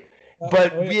 right?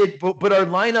 But but our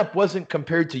lineup wasn't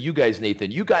compared to you guys, Nathan.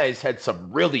 You guys had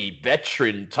some really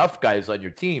veteran, tough guys on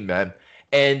your team, man.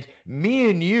 And me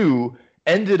and you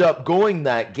ended up going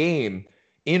that game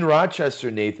in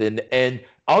Rochester, Nathan. And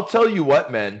I'll tell you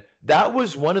what, man, that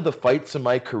was one of the fights in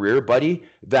my career, buddy,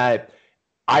 that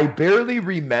I barely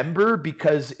remember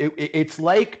because it's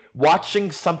like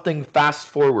watching something fast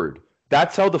forward.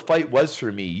 That's how the fight was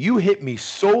for me. You hit me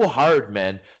so hard,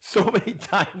 man, so many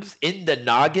times in the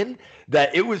noggin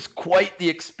that it was quite the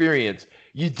experience.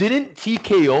 You didn't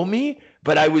TKO me,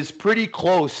 but I was pretty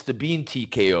close to being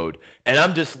TKO'd. And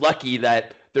I'm just lucky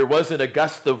that there wasn't a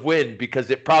gust of wind because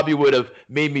it probably would have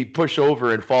made me push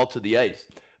over and fall to the ice.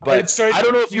 But I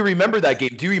don't know if you remember that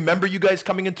game. Do you remember you guys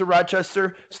coming into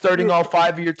Rochester, starting all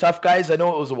 5 of your tough guys? I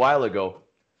know it was a while ago.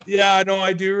 Yeah, no,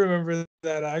 I do remember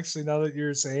that. Actually, now that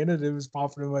you're saying it, it was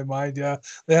popping in my mind. Yeah,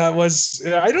 that was.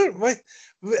 I don't.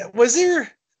 Was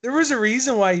there? There was a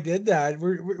reason why he did that.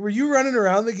 Were you running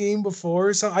around the game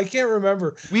before? So I can't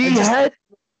remember. There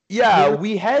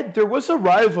was a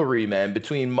rivalry, man,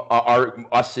 between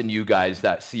us and you guys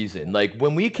that season. Like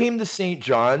when we came to St.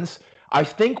 John's, I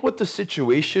think what the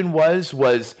situation was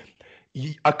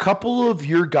a couple of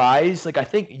your guys, like I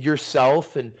think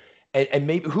yourself and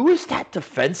maybe who was that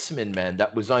defenseman, man,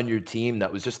 that was on your team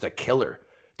that was just a killer.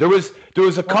 There was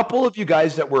a couple of you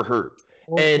guys that were hurt,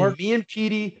 and me and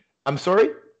Petey. I'm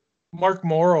sorry, Mark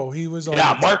Morrow. He was on.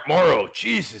 Yeah, Mark Morrow.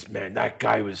 Jesus, man, that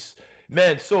guy was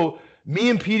man. So me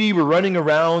and Petey were running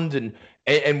around and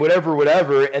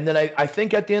whatever. And then I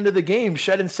think at the end of the game,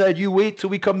 Shedden said, "You wait till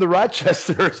we come to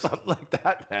Rochester," or something like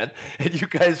that, man. And you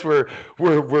guys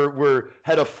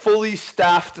had a fully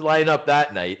staffed lineup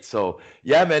that night. So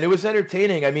yeah, man, it was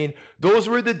entertaining. I mean, those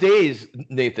were the days,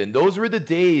 Nathan. Those were the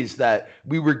days that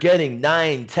we were getting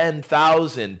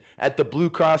 9,000-10,000 at the Blue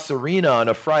Cross Arena on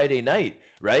a Friday night,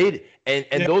 right? And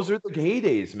those are the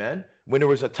heydays, man. When there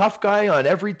was a tough guy on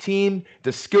every team,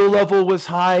 the skill level was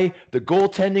high, the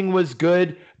goaltending was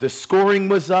good, the scoring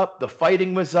was up, the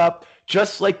fighting was up,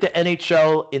 just like the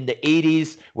NHL in the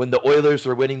 80s when the Oilers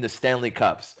were winning the Stanley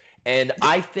Cups. And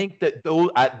I think that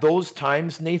at those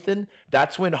times, Nathan,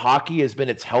 that's when hockey has been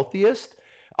its healthiest.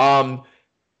 I'm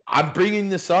bringing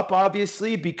this up,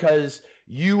 obviously, because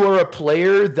you are a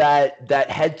player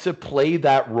that had to play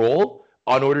that role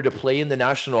in order to play in the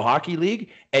National Hockey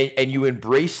League, and you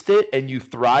embraced it and you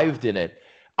thrived in it.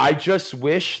 I just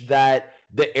wish that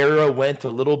the era went a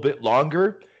little bit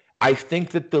longer. I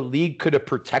think that the league could have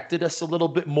protected us a little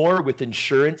bit more with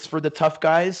insurance for the tough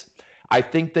guys. I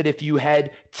think that if you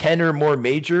had 10 or more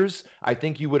majors, I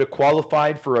think you would have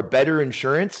qualified for a better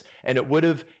insurance, and it would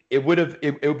have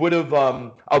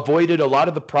avoided a lot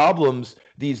of the problems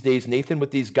these days, Nathan,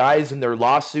 with these guys and their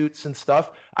lawsuits and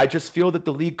stuff. I just feel that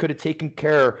the league could have taken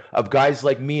care of guys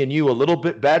like me and you a little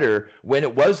bit better when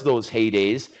it was those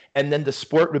heydays, and then the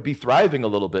sport would be thriving a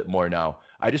little bit more now.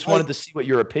 I just wanted to see what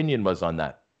your opinion was on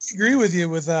that. I agree with you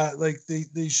with that. Like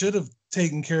they should have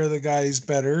taken care of the guys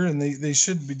better, and they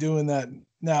should be doing that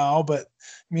now. But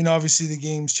I mean, obviously the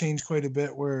game's changed quite a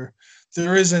bit where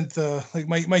there isn't like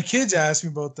my kids ask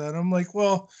me about that. I'm like,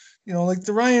 well, you know, like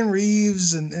the Ryan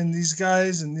Reeves and these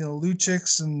guys and, you know,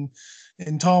 Lucics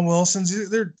and Tom Wilson's,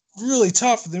 they're really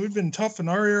tough. They've been tough in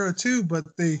our era too, but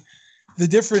the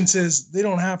difference is they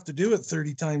don't have to do it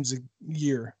 30 times a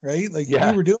year, right? Like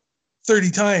we were doing 30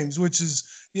 times, which is,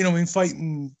 you know,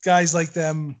 fighting guys like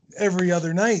them every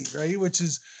other night, right? Which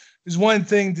is one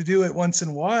thing to do it once in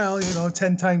a while, you know,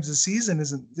 10 times a season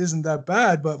isn't that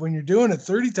bad. But when you're doing it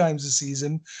 30 times a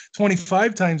season,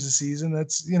 25 times a season,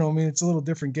 that's, you know, I mean, it's a little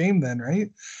different game then,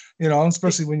 right? You know,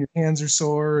 especially when your hands are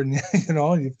sore and, you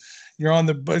know, you're on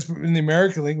the bus in the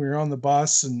American League, where you're on the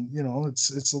bus and, you know,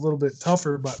 it's a little bit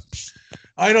tougher, but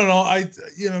I don't know.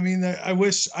 I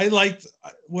wish I liked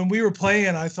when we were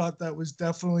playing, I thought that was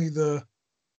definitely the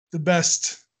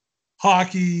best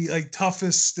hockey, like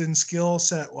toughest and skill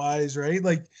set wise, right?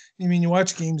 Like, I mean, you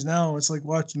watch games now, it's like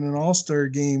watching an all-star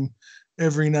game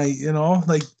every night, you know?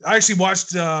 Like I actually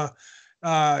watched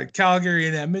Calgary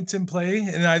and Edmonton play,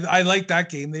 and I liked that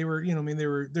game. They were, you know, I mean, they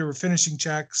were finishing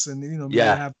checks and, you know, they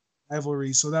have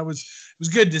rivalry. So it was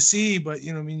good to see, but,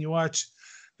 you know, I mean, you watch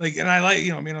like, and I like,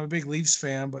 you know, I mean, I'm a big Leafs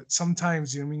fan, but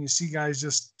sometimes, you know, I mean, you see guys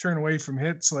just turn away from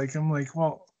hits. Like, I'm like,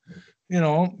 well, you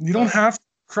know, you don't have to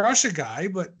crush a guy,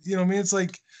 but, you know, I mean, it's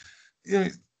like, you know,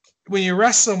 when you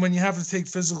rest someone, you have to take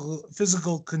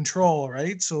physical control,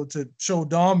 right? So to show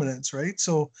dominance, right?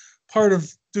 So part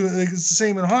of doing, like, it's the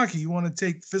same in hockey. You want to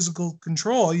take physical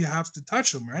control, you have to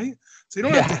touch them, right? So you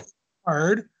don't have to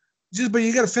hard. But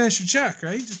you got to finish your check,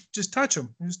 right? Just touch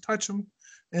them. Just touch them,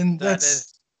 and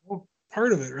that's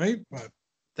part of it, right? But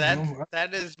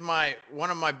that is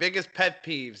one of my biggest pet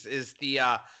peeves is the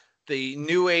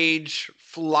new age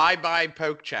flyby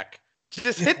poke check.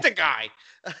 Just hit the guy.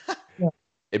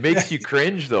 It makes you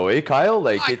cringe, though, eh, Kyle?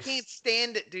 Like I can't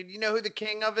stand it, dude. You know who the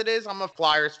king of it is? I'm a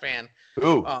Flyers fan.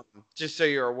 Ooh. Just so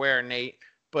you're aware, Nate.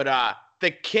 But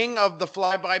the king of the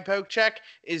flyby poke check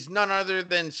is none other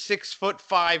than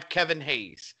 6'5" Kevin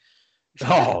Hayes.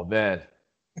 Oh man,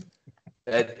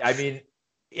 I mean,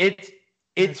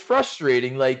 it's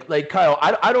frustrating. Like Kyle,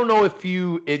 I don't know if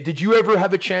did you ever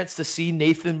have a chance to see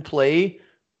Nathan play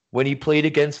when he played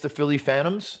against the Philly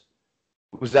Phantoms?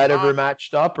 Was that ever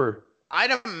matched up or?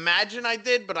 I'd imagine I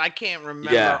did, but I can't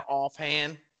remember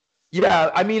offhand.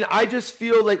 Yeah, I mean, I just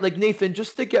feel like Nathan,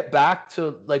 just to get back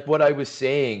to like what I was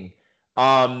saying,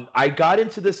 I got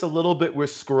into this a little bit with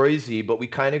Scroisey, but we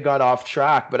kind of got off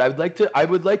track. But I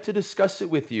would like to discuss it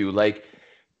with you. Like,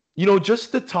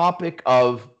 just the topic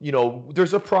of,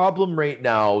 there's a problem right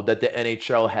now that the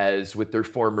NHL has with their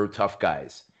former tough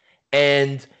guys.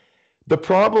 And the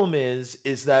problem is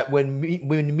that when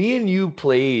me and you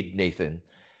played, Nathan,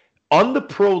 on the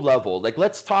pro level, like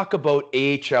let's talk about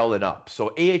AHL and up. So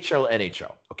AHL,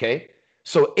 NHL, okay?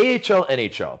 So AHL,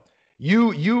 NHL.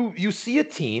 You see a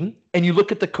team and you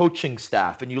look at the coaching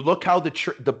staff and you look how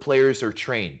the players are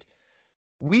trained.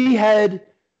 We had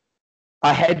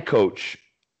a head coach,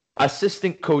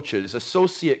 assistant coaches,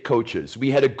 associate coaches. We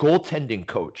had a goaltending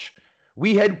coach.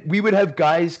 We would have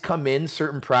guys come in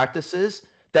certain practices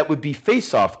that would be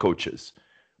face-off coaches.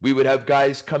 We would have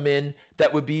guys come in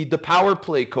that would be the power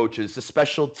play coaches, the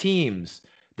special teams,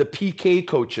 the PK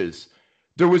coaches.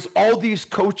 There was all these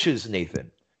coaches,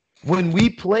 Nathan. When we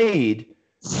played,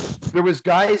 there was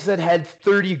guys that had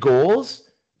 30 goals.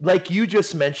 Like you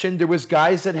just mentioned, there was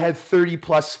guys that had 30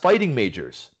 plus fighting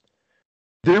majors.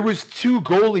 There was 2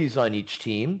 goalies on each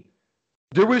team.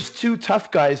 There was 2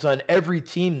 tough guys on every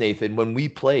team, Nathan, when we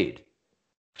played.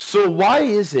 So why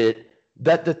is it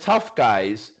that the tough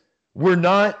guys were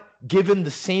not given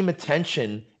the same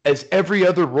attention as every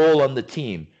other role on the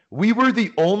team? We were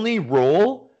the only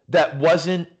role that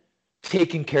wasn't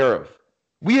taken care of.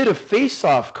 We had a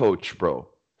face-off coach, bro.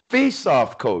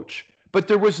 Face-off coach. But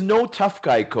there was no tough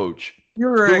guy coach.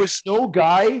 There was no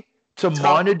guy to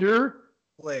monitor.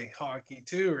 Play hockey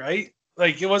too, right?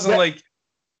 Like it wasn't like,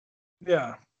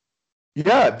 yeah.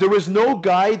 Yeah, there was no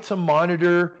guy to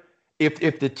monitor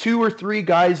if the 2 or 3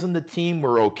 guys on the team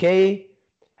were okay.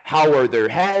 How are their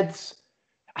heads?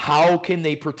 How can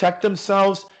they protect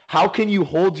themselves? How can you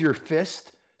hold your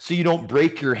fist so you don't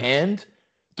break your hand?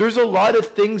 There's a lot of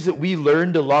things that we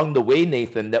learned along the way,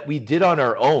 Nathan, that we did on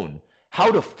our own.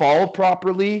 How to fall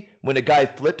properly when a guy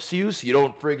flips you so you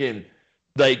don't friggin'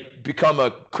 like become a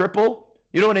cripple.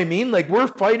 You know what I mean? Like we're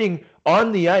fighting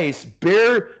on the ice,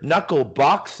 bare knuckle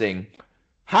boxing,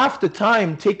 half the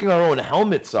time taking our own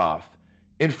helmets off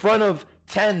in front of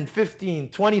 10, 15,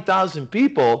 20,000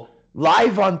 people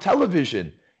live on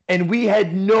television. And we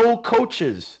had no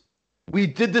coaches. We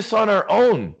did this on our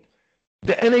own.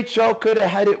 The NHL could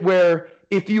have had it where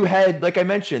if you had, like I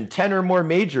mentioned, 10 or more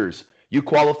majors, you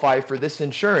qualify for this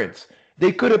insurance.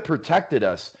 They could have protected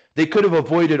us. They could have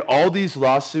avoided all these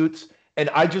lawsuits. And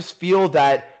I just feel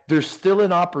that there's still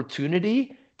an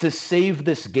opportunity to save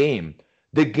this game.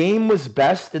 The game was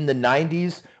best in the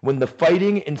 90s when the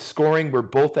fighting and scoring were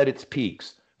both at its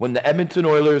peaks. When the Edmonton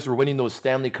Oilers were winning those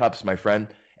Stanley Cups, my friend,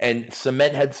 and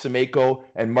Cementhead Semenko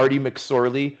and Marty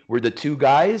McSorley were the 2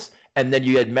 guys, and then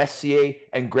you had Messier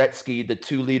and Gretzky, the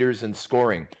 2 leaders in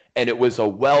scoring, and it was a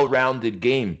well-rounded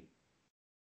game.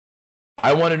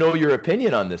 I want to know your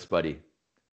opinion on this, buddy.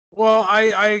 Well, I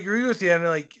agree with you. And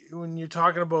like when you're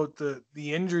talking about the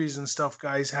injuries and stuff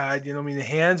guys had, the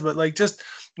hands, but like just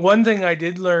one thing I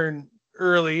did learn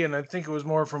early, and I think it was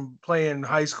more from playing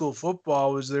high school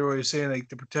football, was they were saying like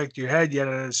to protect your head, you had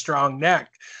a strong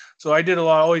neck. So I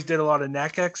always did a lot of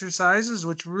neck exercises,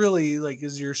 which really like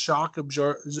is your shock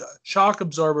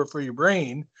absorber for your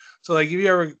brain. So like if you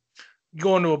ever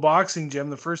go into a boxing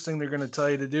gym, the first thing they're going to tell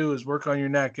you to do is work on your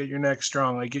neck, get your neck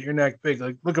strong, like get your neck big.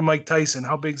 Like look at Mike Tyson.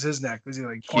 How big's his neck? Is he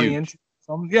like 20 inches?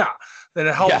 Yeah. Then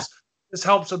it helps. Yeah. This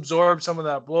helps absorb some of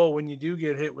that blow when you do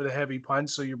get hit with a heavy punch,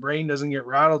 so your brain doesn't get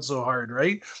rattled so hard,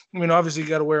 right? I mean, obviously you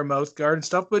got to wear a mouth guard and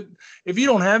stuff, but if you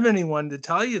don't have anyone to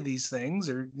tell you these things,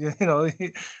 or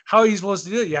how are you supposed to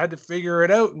do it? You had to figure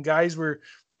it out, and guys were,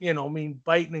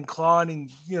 biting and clawing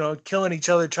and killing each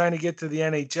other trying to get to the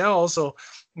NHL. So,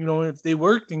 if they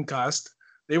were concussed,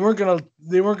 they weren't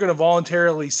gonna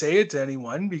voluntarily say it to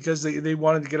anyone because they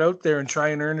wanted to get out there and try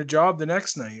and earn a job the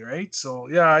next night, right? So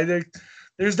yeah, I think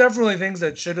there's definitely things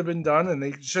that should have been done, and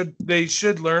they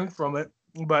should learn from it.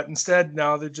 But instead,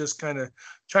 now they're just kind of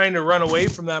trying to run away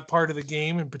from that part of the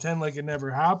game and pretend like it never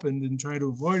happened and try to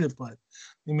avoid it. But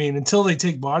I mean, until they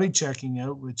take body checking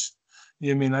out, which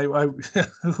I mean,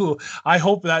 I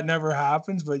hope that never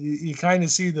happens. But you kind of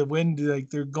see the wind, like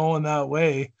they're going that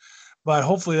way. But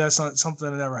hopefully that's not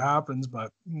something that ever happens.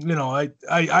 But you know,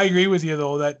 I agree with you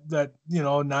though that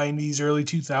 90s, early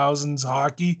 2000s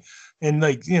hockey, and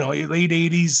like late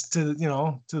 80s to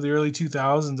the early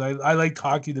 2000s. I liked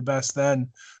hockey the best then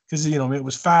because it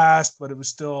was fast, but it was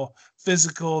still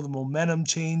physical. The momentum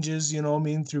changes,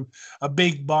 through a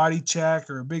big body check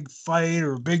or a big fight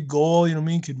or a big goal,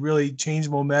 could really change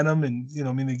momentum, and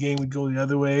the game would go the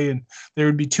other way, and there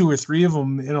would be 2 or 3 of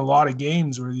them in a lot of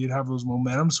games where you'd have those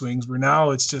momentum swings. Where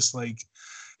now it's just like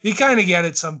you kind of get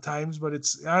it sometimes, but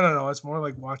I don't know, it's more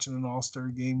like watching an all-star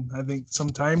game, I think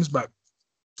sometimes. But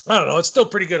I don't know, it's still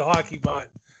pretty good hockey, but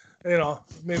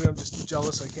maybe I'm just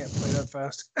jealous I can't play that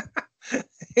fast.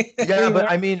 Yeah,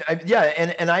 but I mean,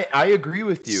 and I agree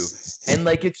with you, and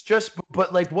like it's just,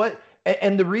 but like what,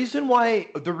 and the reason why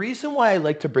I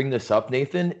like to bring this up,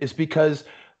 Nathan, is because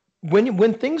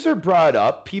when things are brought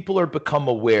up, people are become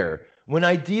aware. When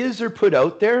ideas are put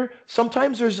out there,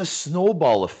 sometimes there's a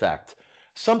snowball effect.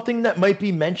 Something that might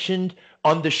be mentioned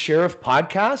on the Sheriff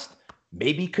podcast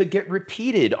maybe could get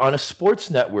repeated on a sports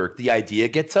network. The idea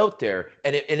gets out there,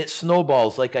 and it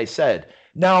snowballs, like I said.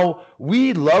 Now,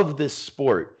 we love this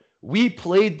sport. We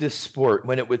played this sport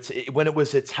when it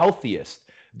was its healthiest.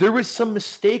 There was some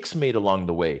mistakes made along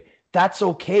the way. That's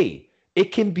okay.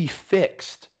 It can be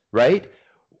fixed, right?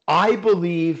 I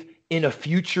believe in a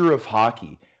future of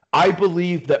hockey. I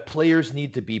believe that players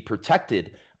need to be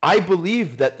protected. I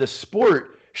believe that the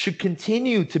sport should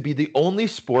continue to be the only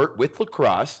sport with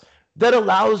lacrosse that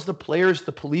allows the players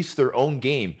to police their own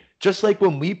game, just like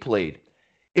when we played.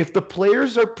 If the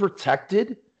players are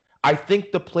protected, I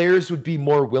think the players would be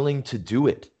more willing to do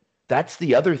it. That's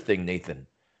the other thing, Nathan.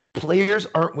 Players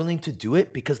aren't willing to do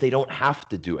it because they don't have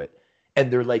to do it.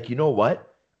 And they're like, you know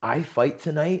what? I fight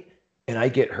tonight and I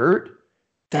get hurt.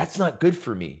 That's not good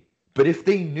for me. But if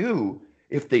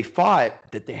they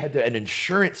fought, that they had an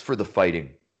insurance for the fighting,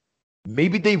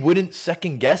 maybe they wouldn't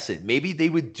second guess it. Maybe they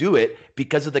would do it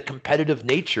because of the competitive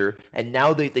nature. And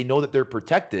now they know that they're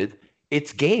protected.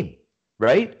 It's game.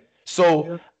 Right?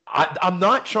 So I'm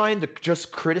not trying to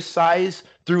just criticize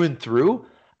through and through.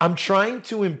 I'm trying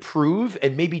to improve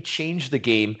and maybe change the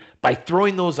game by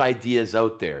throwing those ideas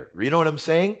out there. You know what I'm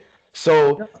saying?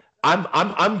 So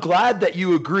I'm glad that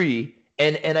you agree,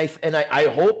 and I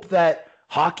hope that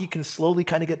hockey can slowly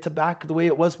kind of get to back the way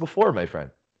it was before, my friend.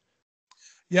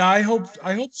 Yeah, I hope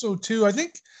so too. I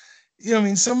think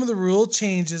some of the rule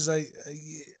changes,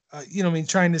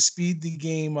 trying to speed the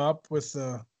game up with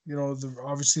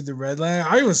obviously the red line.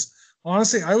 I was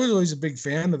always a big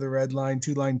fan of the red line,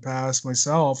 2-line pass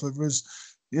myself. It was,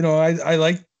 I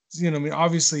liked,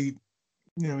 obviously,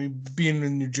 being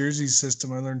in New Jersey's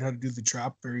system, I learned how to do the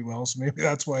trap very well. So maybe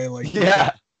that's why I like it.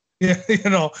 Yeah.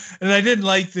 And I didn't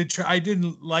like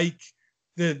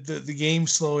the game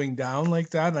slowing down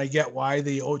like that. And I get why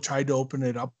they tried to open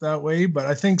it up that way. But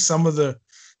I think some of the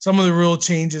rule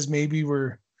changes maybe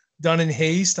were done in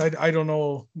haste. I don't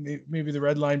know. Maybe the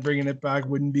red line bringing it back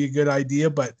wouldn't be a good idea,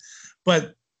 but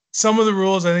some of the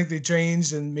rules I think they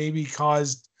changed and maybe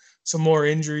caused some more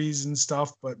injuries and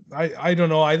stuff. But I don't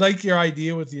know. I like your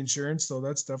idea with the insurance though.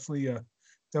 That's definitely a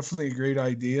great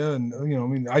idea. And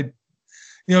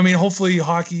hopefully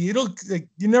hockey, you're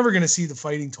never going to see the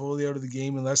fighting totally out of the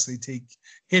game unless they take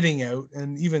hitting out.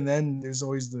 And even then there's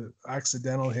always the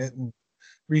accidental hit and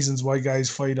reasons why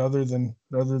guys fight other than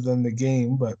the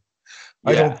game. But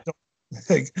I don't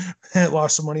think I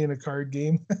lost some money in a card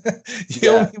game.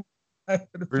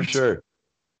 For sure.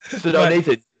 So now,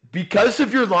 Nathan, because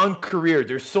of your long career,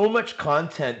 there's so much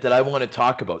content that I want to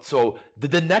talk about. So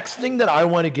the next thing that I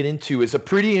want to get into is a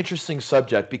pretty interesting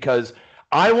subject, because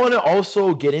I want to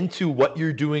also get into what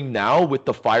you're doing now with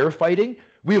the firefighting.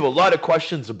 We have a lot of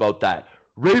questions about that.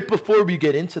 Right before we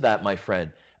get into that, my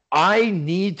friend, I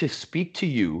need to speak to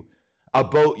you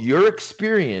about your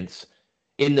experience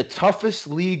in the toughest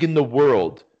league in the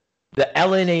world, the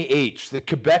LNAH, the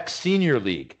Quebec Senior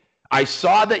League. I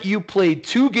saw that you played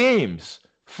 2 games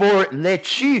for Les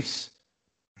Chiefs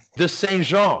de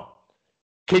Saint-Jean.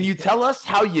 Can you tell us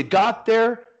how you got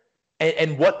there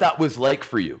and what that was like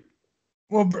for you?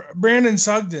 Well, Brandon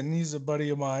Sugden, he's a buddy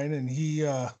of mine, and he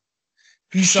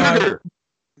Sugar.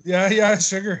 Yeah,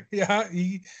 sugar. Yeah,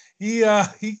 he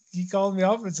called me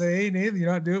up and said, "Hey, Nathan,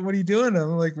 you're not doing. What are you doing?" And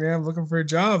I'm like, "Man, I'm looking for a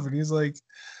job." And he's like,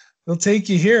 "They'll take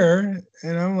you here."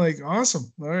 And I'm like,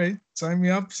 "Awesome. All right, sign me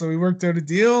up." So we worked out a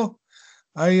deal.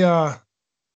 I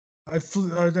flew.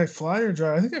 Did I fly or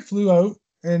drive? I think I flew out,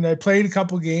 and I played a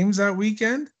couple games that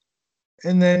weekend.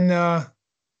 And then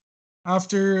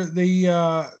after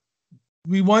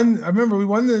we won. I remember we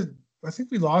won the. I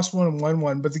think we lost one and won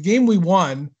one, but the game we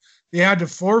won, they had to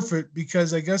forfeit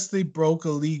because I guess they broke a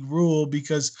league rule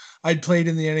because I'd played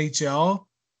in the NHL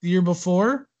the year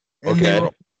before, and they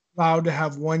were allowed to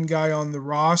have one guy on the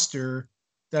roster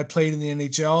that played in the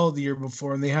NHL the year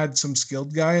before, and they had some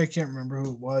skilled guy. I can't remember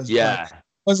who it was. Yeah. But it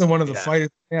wasn't one of the fighters.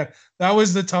 Yeah, that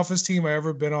was the toughest team I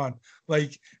ever been on.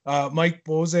 Like Mike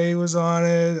Bose was on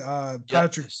it,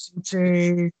 Patrick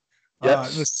Suche.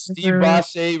 Steve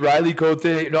Bosse, Riley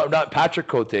Cote, no, not Patrick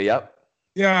Cote. Yep.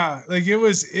 Yeah, like it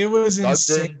was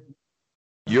insane.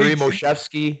 Yuri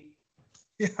Moshevsky.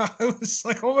 Yeah, it was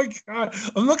like, oh my god!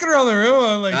 I'm looking around the room.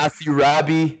 I'm like Matthew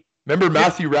Rabby. Remember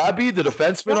Matthew Rabby, the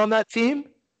defenseman on that team?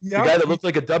 Yeah, the guy that looked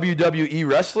like a WWE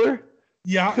wrestler.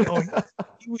 Yeah,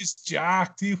 he was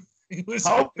jacked. He was.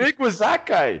 How big was that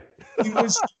guy? He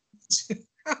was.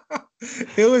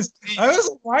 It was. I was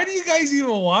like, why do you guys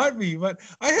even want me? But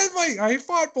I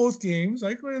fought both games.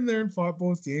 I went in there and fought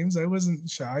both games. I wasn't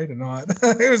shy to not.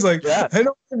 It was like, I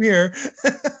know I'm here.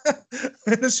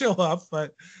 I'm gonna show up,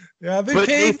 but yeah, they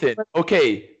paid.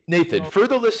 Nathan, for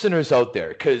the listeners out there,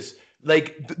 because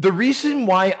like the reason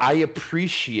why I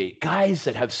appreciate guys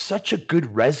that have such a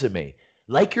good resume,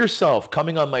 like yourself,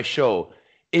 coming on my show,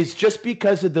 is just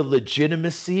because of the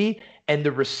legitimacy and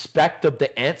the respect of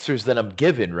the answers that I'm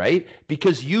given, right?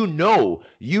 Because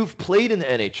you've played in the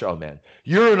NHL, man.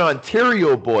 You're an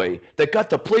Ontario boy that got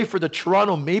to play for the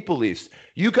Toronto Maple Leafs.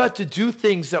 You got to do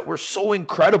things that were so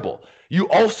incredible. You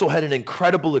also had an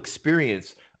incredible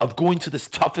experience of going to this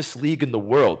toughest league in the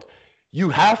world. You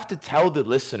have to tell the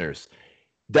listeners,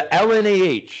 the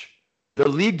LNAH, the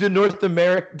Ligue de North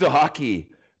America de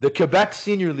Hockey, the Quebec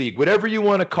Senior League, whatever you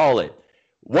want to call it,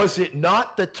 was it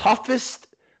not the toughest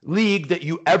league that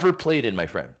you ever played in, my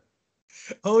friend?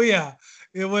 Oh yeah,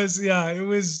 it was. Yeah, it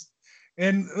was.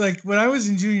 And like when I was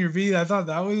in junior B, I thought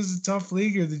that was a tough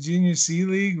league, or the junior C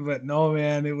league, but no,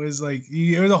 man, it was like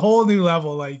it was a whole new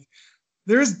level. Like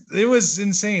it was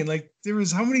insane. Like there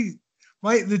was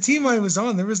the team I was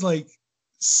on, there was like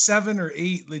 7 or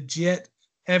 8 legit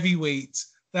heavyweights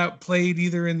that played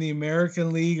either in the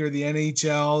American League or the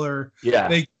NHL or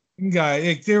like guy.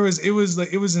 Like it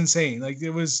was insane. Like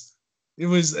it was,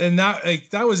 and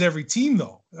that was every team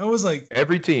though. That was like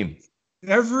every team.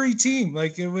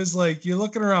 Like it was like you're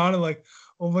looking around and like,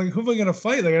 oh my, who am I gonna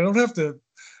fight? Like I don't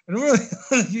really.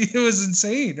 It was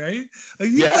insane, right? Like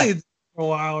you played for a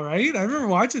while, right? I remember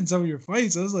watching some of your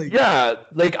fights. I was like,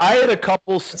 like I had a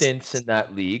couple stints in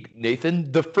that league,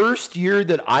 Nathan. The first year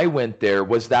that I went there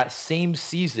was that same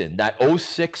season, that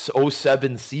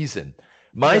 06-07 season.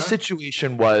 My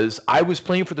situation was I was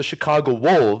playing for the Chicago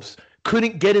Wolves,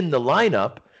 couldn't get in the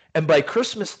lineup, and by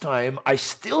Christmas time, I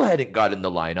still hadn't got in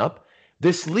the lineup.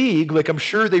 This league, like I'm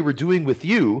sure they were doing with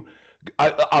you,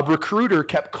 a recruiter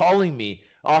kept calling me,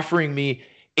 offering me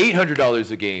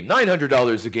 $800 a game,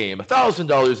 $900 a game,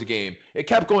 $1,000 a game. It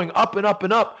kept going up and up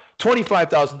and up.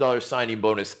 $25,000 signing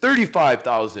bonus,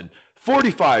 $35,000,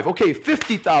 $45,000, okay,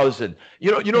 $50,000.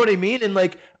 You know what I mean? And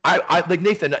like I like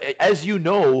Nathan, as you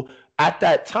know, at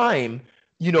that time,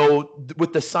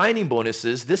 with the signing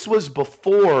bonuses, this was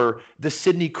before the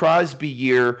Sidney Crosby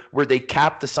year where they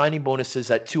capped the signing bonuses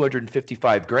at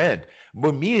 $255,000.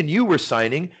 When me and you were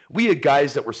signing, we had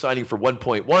guys that were signing for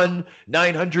 1.1,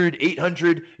 900,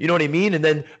 800, you know what I mean? And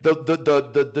then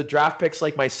the draft picks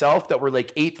like myself that were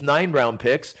like 8th, 9th round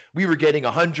picks, we were getting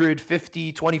 100,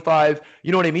 50, 25,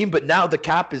 you know what I mean? But now the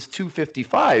cap is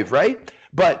 255, right?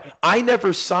 But I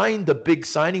never signed the big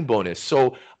signing bonus.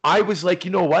 So I was like,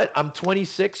 you know what? I'm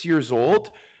 26 years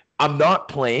old. I'm not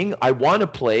playing. I want to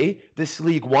play. This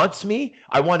league wants me.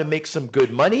 I want to make some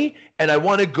good money, and I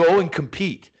want to go and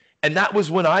compete. And that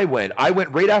was when I went. I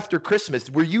went right after Christmas.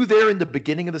 Were you there in the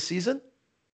beginning of the season?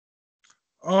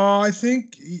 I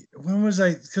think, when was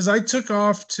I? Because I took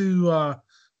off to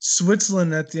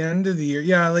Switzerland at the end of the year.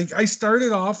 Yeah, like I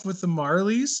started off with the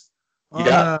Marlies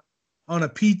on a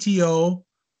PTO,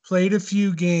 played a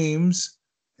few games,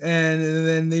 and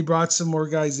then they brought some more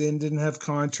guys in, didn't have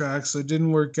contracts, so it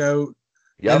didn't work out.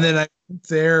 Yep. And then I went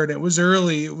there, and it was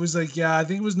early. It was like, I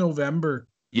think it was November.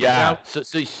 Yeah. So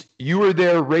you were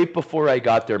there right before I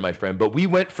got there, my friend, but we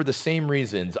went for the same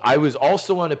reasons. I was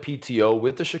also on a PTO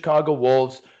with the Chicago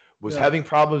Wolves, was having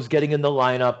problems getting in the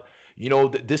lineup.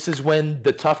 this is when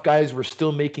the tough guys were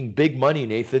still making big money,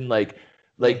 Nathan. Like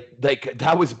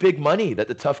that was big money that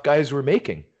the tough guys were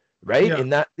making, right? In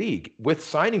that league with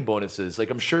signing bonuses. Like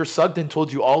I'm sure Sugden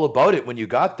told you all about it when you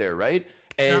got there, right?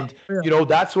 And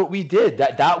that's what we did.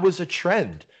 That was a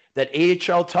trend. That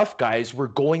AHL tough guys were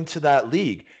going to that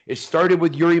league. It started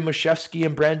with Yuri Mashevsky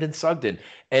and Brandon Sugden,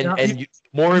 and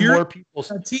more and more people.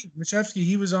 That team, Mashevsky,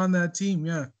 he was on that team,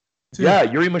 yeah. Too. Yeah,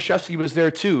 Yuri Mashevsky was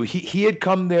there too. He had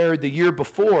come there the year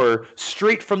before,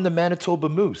 straight from the Manitoba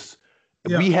Moose.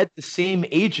 Yeah. We had the same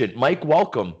agent, Mike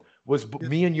Welcome, was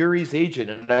me and Yuri's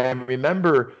agent. And I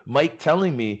remember Mike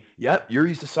telling me, yep,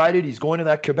 Yuri's decided he's going to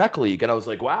that Quebec League. And I was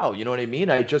like, wow, you know what I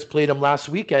mean? I just played him last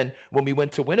weekend when we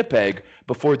went to Winnipeg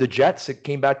before the Jets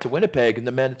came back to Winnipeg and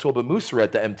the Manitoba Moose were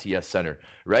at the MTS Center,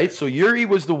 right? So Yuri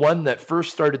was the one that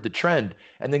first started the trend.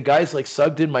 And then guys like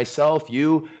Sugden, myself,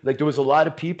 you, like there was a lot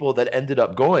of people that ended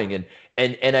up going. And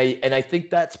I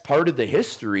think that's part of the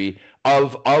history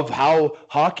of how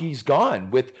hockey's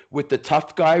gone with the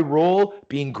tough guy role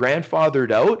being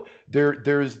grandfathered out.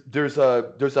 There's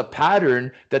a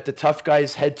pattern that the tough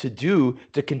guys had to do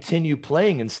to continue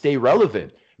playing and stay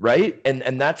relevant, right?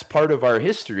 And that's part of our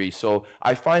history. So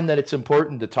I find that it's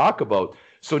important to talk about.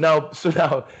 So now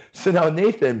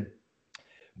Nathan,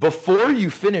 before you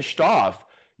finished off,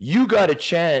 you got a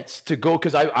chance to go,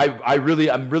 because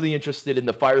I'm really interested in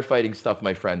the firefighting stuff,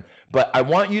 my friend. But I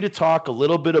want you to talk a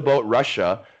little bit about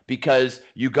Russia, because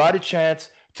you got a chance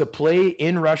to play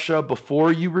in Russia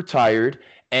before you retired,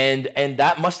 and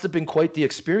that must have been quite the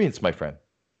experience, my friend.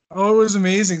 Oh, it was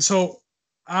amazing. So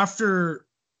after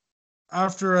I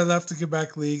left the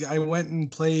Quebec League, I went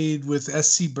and played with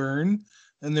SC Bern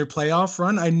and their playoff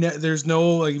run. There's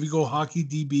no, like, if you go hockey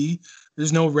DB,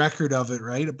 there's no record of it,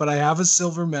 right? But I have a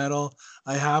silver medal.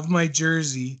 I have my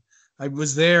jersey. I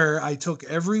was there. I took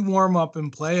every warm up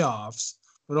in playoffs,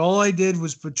 but all I did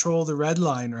was patrol the red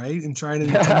line, right, and try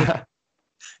to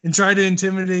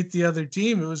intimidate the other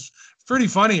team. It was pretty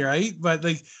funny, right? But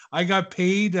like I got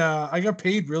paid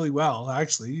really well,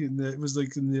 actually. It was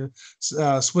like in the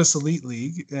Swiss Elite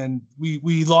League, and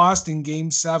we lost in Game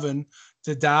 7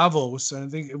 to Davos, and I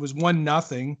think it was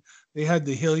 1-0. They had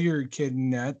the Hilliard kid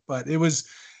in net, but it was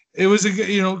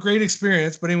a great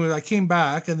experience. But anyway, I came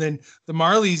back, and then the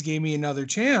Marlies gave me another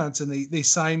chance, and they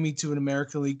signed me to an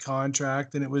American League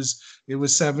contract, and it was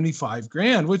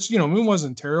 $75,000, which it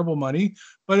wasn't terrible money,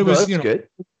 but it was good.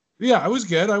 Yeah, I was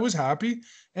good. I was happy.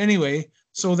 Anyway,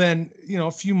 so then a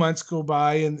few months go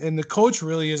by, and the coach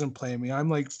really isn't playing me. I'm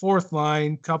like fourth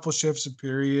line, couple shifts a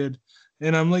period.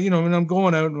 And I'm like, and I'm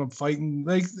going out and I'm fighting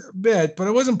like a bit, but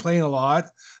I wasn't playing a lot.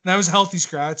 And I was healthy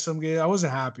scratch. So I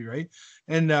wasn't happy, right?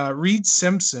 And Reed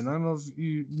Simpson, I don't know if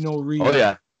you know Reed. Oh,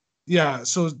 yeah. Yeah.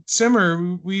 So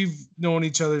Simmer, we've known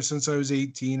each other since I was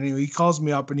 18. Anyway, he calls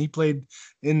me up, and he played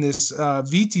in this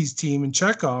VT's team in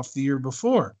Chekhov the year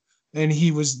before. And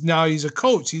now he's a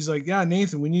coach. He's like, yeah,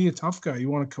 Nathan, we need a tough guy.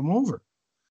 You want to come over?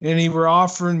 And he were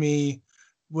offering me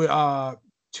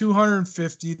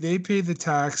 $250. They paid the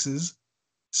taxes.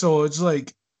 So it's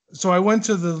like, I went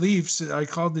to the Leafs. I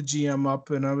called the GM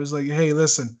up, and I was like, hey,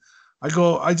 listen, I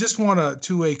just want a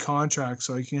 2-way contract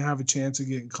so I can have a chance of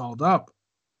getting called up.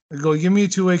 I go, give me a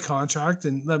 2-way contract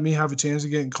and let me have a chance of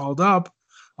getting called up.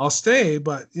 I'll stay,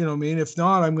 but if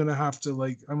not, I'm going to have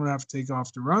to take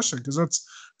off to Russia, because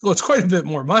it's quite a bit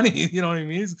more money. You know what I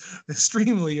mean? It's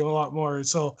extremely a lot more.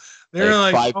 So they're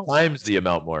like 5 times the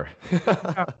amount more.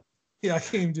 Yeah, I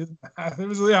came to that. It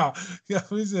was,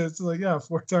 it's like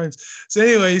 4 times. So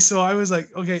anyway, so I was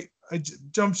like, okay, I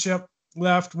jumped ship,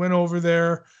 left, went over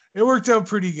there. It worked out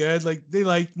pretty good. Like, they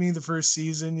liked me the first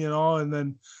season, and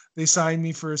then they signed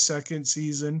me for a second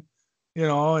season,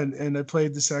 and I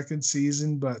played the second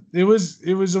season, but it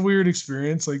was a weird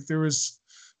experience. Like, it's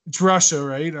Russia,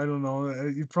 right? I don't know.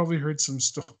 You probably heard some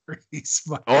stories.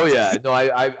 But... Oh yeah. No,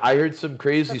 I heard some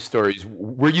crazy stories.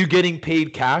 Were you getting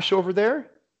paid cash over there?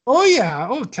 Oh yeah.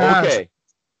 Oh, cash. Okay.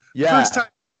 Yeah.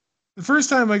 The first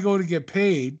time I go to get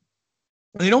paid,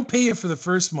 they don't pay you for the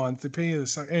first month. They pay you the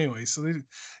second. Anyway, so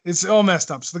it's all messed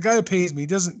up. So the guy who pays me, he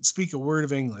doesn't speak a word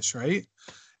of English, right?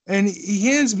 And he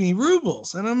hands me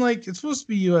rubles, and I'm like, it's supposed to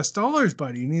be US dollars,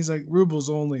 buddy. And he's like, rubles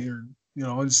only, or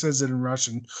it says it in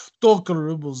Russian, "Tolka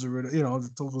rubles," or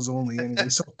the tolka's only anyway.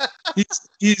 So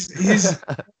he's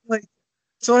like,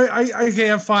 so I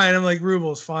okay, I'm fine. I'm like,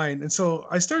 rubles, fine. And so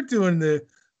I start doing the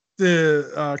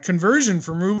conversion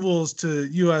from rubles to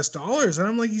US dollars, and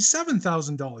I'm like, he's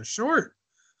 $7,000 short.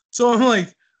 So I'm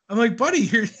like, buddy,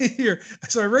 you're here.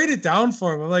 So I write it down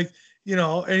for him. I'm like,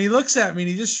 and he looks at me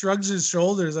and he just shrugs his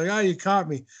shoulders like, you caught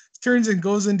me. Turns and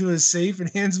goes into his safe and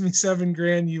hands me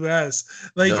 $7,000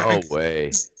 US. Like, no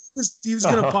way. he was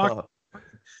gonna pocket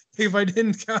if I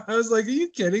didn't count. I was like, are you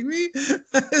kidding me?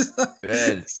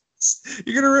 Man.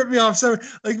 You're gonna rip me off 7.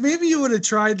 Like maybe you would have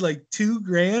tried like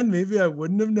 $2,000. Maybe I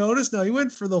wouldn't have noticed. No, he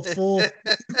went for the full. He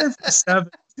went for 7.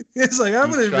 It's like I'm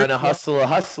He's trying to hustle a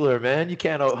hustler, man. You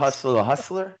can't out hustle a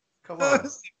hustler. Come on.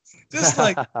 Just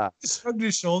like shrugged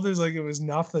his shoulders like it was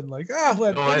nothing. Like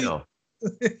what? No, I know.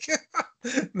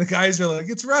 The guys are like,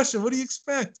 it's Russia. What do you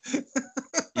expect?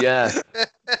 Yeah.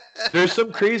 There's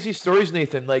some crazy stories,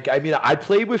 Nathan. Like, I mean, I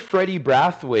played with Freddie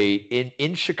Brathwaite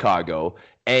in Chicago,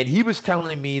 and he was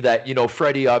telling me that,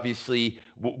 Freddie obviously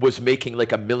was making like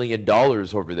 $1 million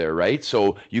over there, right?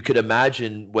 So you could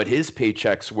imagine what his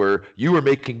paychecks were. You were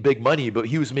making big money, but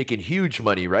he was making huge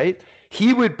money, right?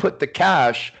 He would put the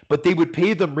cash, but they would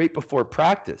pay them right before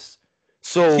practice.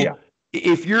 So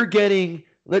if you're getting,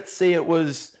 let's say it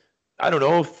was, I don't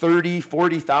know, $30,000,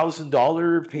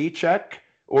 $40,000 paycheck,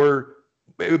 or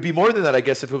it would be more than that, I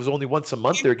guess, if it was only once a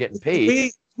month they're getting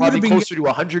paid, probably closer to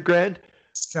 $100,000.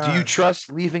 Do you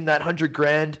trust leaving that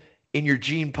 $100,000 in your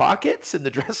jean pockets in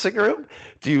the dressing room?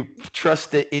 Do you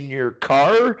trust it in your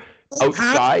car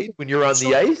outside when you're on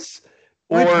the ice?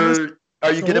 Or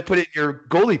are you going to put it in your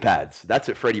goalie pads? That's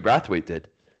what Freddie Brathwaite did.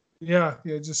 Yeah,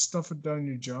 just stuff it down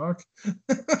your jock.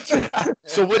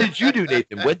 So what did you do,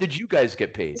 Nathan? When did you guys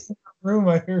get paid? Room,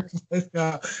 I heard.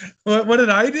 What did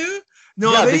I do?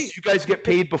 No, did you guys get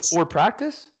paid before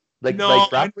practice? No,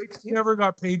 I never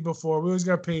got paid before. We always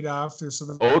got paid after.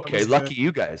 So okay, lucky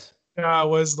you guys. Yeah, I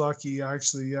was lucky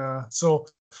actually. Yeah. So,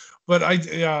 but I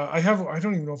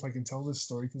don't even know if I can tell this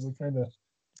story because I kind of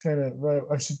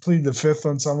I should plead the fifth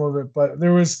on some of it. But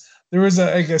there was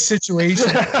a situation.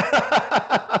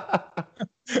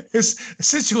 A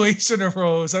situation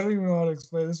arose. I don't even know how to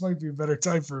explain. This might be a better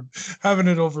time for having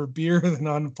it over beer than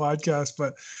on the podcast.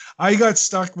 But I got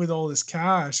stuck with all this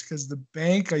cash because the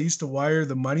bank I used to wire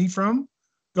the money from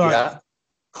got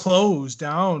closed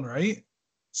down, right?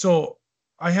 So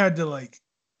I had to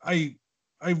I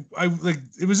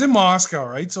it was in Moscow,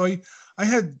 right? So I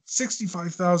had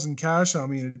 65,000 cash on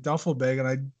me in a duffel bag, and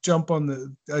I jump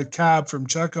on a cab from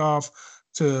Chekhov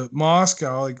to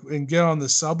Moscow, and get on the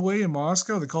subway in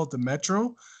Moscow. They call it the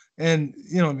metro. And,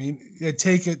 I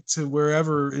take it to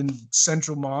wherever in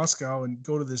central Moscow and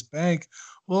go to this bank.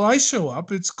 Well, I show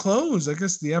up, it's closed. I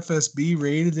guess the FSB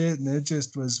raided it, and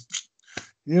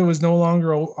it was no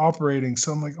longer operating.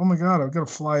 So I'm like, oh my God, I've got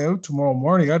to fly out tomorrow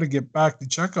morning. I got to get back to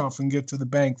Chekhov and get to the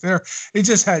bank there. It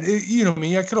just had, I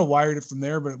could have wired it from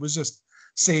there, but it was just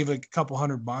save like a couple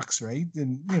 $100, right?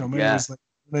 And, maybe it was like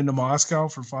into Moscow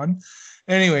for fun.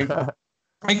 Anyway,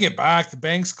 I get back, the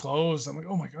bank's closed. I'm like,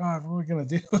 oh my God, what are we going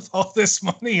to do with all this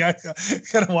money? I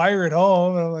got to wire it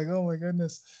home. And I'm like, oh my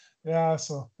goodness. Yeah,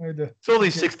 so I had to. It's only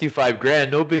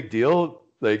 $65,000, no big deal.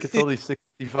 Like, it's only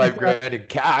 $65,000 in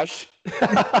cash.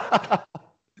 I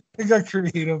got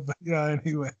creative, but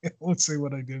anyway, I won't say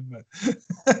what I did, but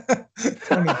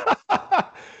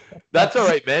that's all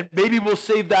right, man. Maybe we'll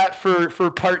save that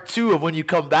for part 2 of when you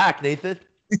come back, Nathan.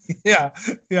 Yeah.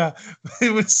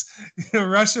 It was,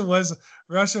 Russia was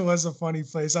a funny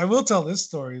place. I will tell this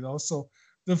story though. So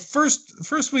the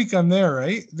first week I'm there,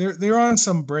 right? They're on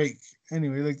some break.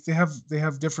 Anyway, like they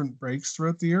have different breaks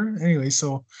throughout the year. Anyway,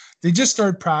 so they just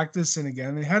started practicing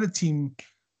again. They had a team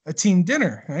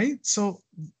dinner, right? So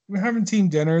we're having team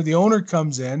dinner. The owner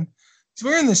comes in. He's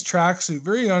wearing this tracksuit,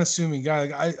 very unassuming guy.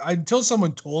 Like I until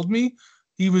someone told me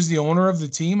he was the owner of the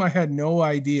team, I had no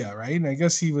idea, right? And I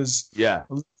guess he was a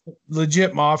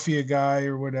legit mafia guy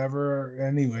or whatever.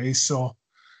 Anyway, so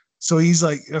he's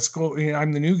like, let's go.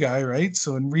 I'm the new guy, right?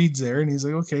 So and Reed's there, and he's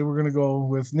like, okay, we're gonna go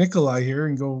with Nikolai here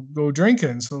and go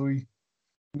drinking. So we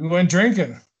went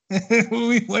drinking.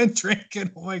 We went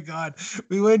drinking. Oh my God,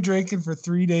 we went drinking for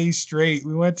 3 days straight.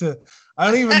 We went to, I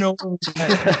don't even know where we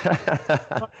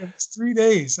went. It's 3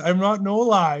 days. I'm not no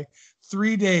lie.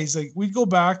 3 days. Like we'd go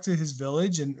back to his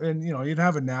village and you'd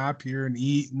have a nap here and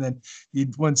eat, and then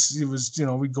once it was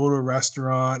we'd go to a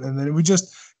restaurant, and then we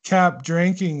just kept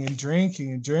drinking and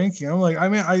drinking and drinking. I'm like,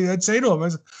 I'd say to him, I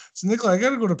said, Nikolai, I got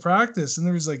to go to practice, and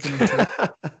there was like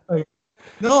like,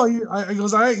 no, he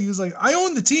was like, I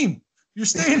own the team. You're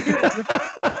staying here.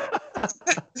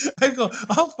 I go,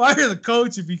 I'll fire the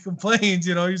coach if he complains.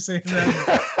 You're saying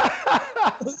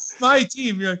that. It's my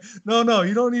team. You're like, no,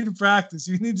 you don't need to practice.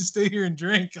 You need to stay here and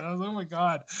drink. And I was like, oh my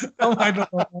God. I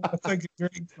don't know if I could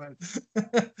drink, but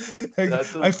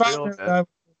I found that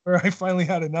where I finally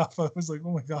had enough. I was like,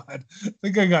 oh my God.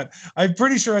 I'm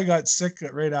pretty sure I got sick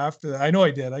right after that. I know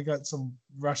I did. I got some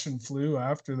Russian flu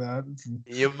after that.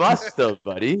 You must have,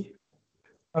 buddy.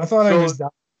 I thought I was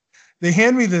dying. They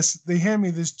hand me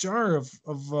this jar of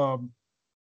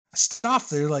stuff.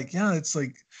 They're like, yeah, it's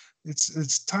like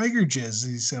it's tiger jizz.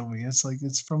 He sent me. It's like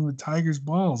it's from the tiger's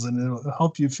balls, and it'll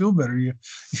help you feel better. You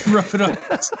rub it up.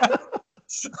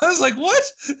 I was like, what?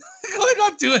 I'm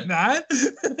not doing that.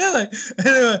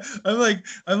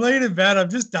 I'm laying in bed. I'm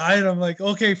just dying. I'm like,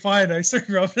 okay, fine. I start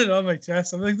rubbing it on my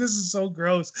chest. I'm like, this is so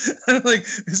gross. I'm like,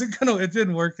 it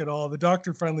didn't work at all. The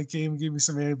doctor finally came and gave me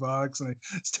some antibiotics and I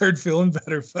started feeling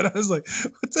better. But I was like,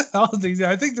 what the hell?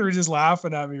 I think they were just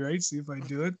laughing at me, right? See if I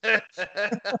do it.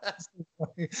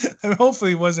 And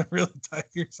hopefully it wasn't really tiger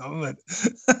or something.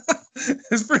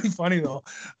 It's pretty funny though.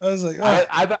 I was like,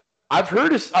 oh. I've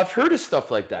heard of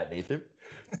stuff like that, Nathan.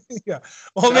 Yeah.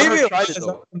 Well, maybe it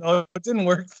didn't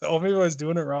work though. Maybe I was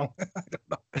doing it wrong. I don't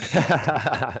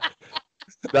know.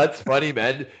 That's funny,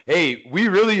 man. Hey, we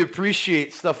really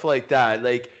appreciate stuff like that.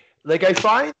 Like I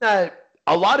find that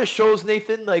a lot of shows,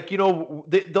 Nathan, like, you know,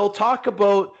 they'll talk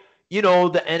about, you know,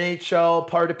 the NHL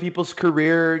part of people's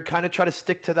career and kind of try to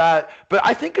stick to that. But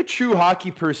I think a true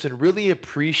hockey person really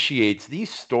appreciates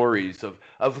these stories of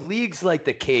leagues like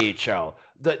the KHL,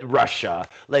 the Russia.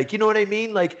 Like, you know what I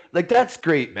mean? Like that's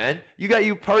great, man. You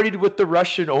partied with the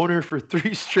Russian owner for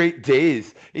 3 straight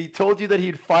days. He told you that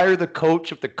he'd fire the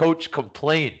coach if the coach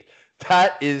complained.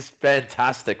 That is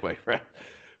fantastic, my friend.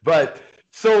 But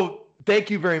so thank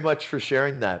you very much for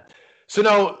sharing that. So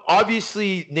now,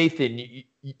 obviously, Nathan,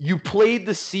 you played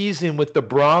the season with the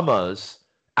Brahmas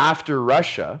after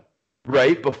Russia,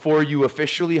 right? Before you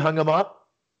officially hung them up?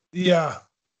 Yeah.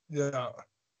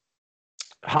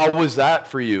 How was that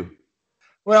for you?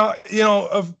 Well, you know,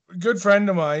 a good friend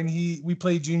of mine, we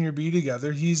played junior B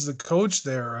together. He's the coach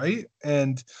there, right?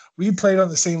 And we played on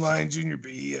the same line, junior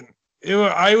B. And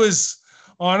I was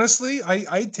honestly,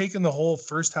 I'd taken the whole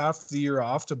first half of the year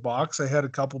off to box. I had a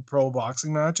couple pro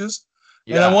boxing matches,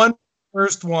 and I won the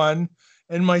first one.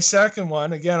 And my second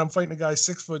one, again, I'm fighting a guy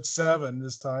 6'7"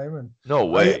 this time. And no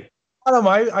way.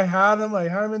 I had him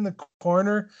in the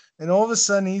corner, and all of a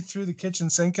sudden he threw the kitchen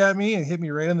sink at me and hit me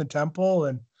right in the temple.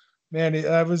 And man, it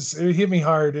hit me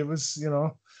hard. It was, you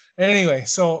know, anyway,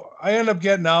 so I ended up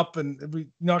getting up and we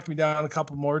knocked me down a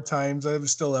couple more times. I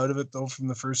was still out of it though from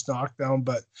the first knockdown.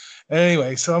 But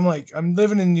anyway, so I'm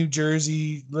living in New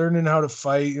Jersey, learning how to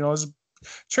fight. You know, I was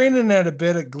training at a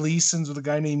bit at Gleason's with a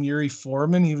guy named Yuri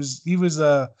Foreman. He was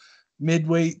a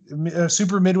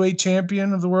super midweight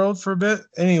champion of the world for a bit.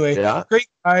 Anyway, great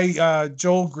guy.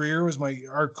 Joel Greer was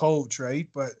our coach, right?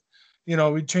 But you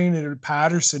know, we trained at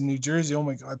Patterson, New Jersey. Oh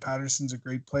my God, Patterson's a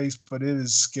great place, but it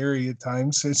is scary at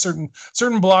times. So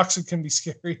certain blocks, it can be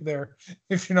scary there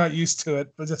if you're not used to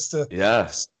it. But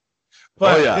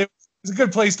But it's a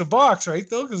good place to box, right?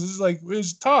 Though, because it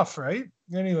was tough, right?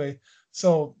 Anyway.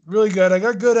 So really good. I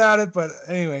got good at it, but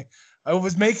anyway, I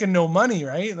was making no money,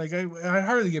 right? Like I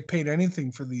hardly get paid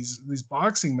anything for these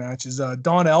boxing matches.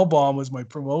 Don Elbaum was my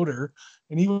promoter,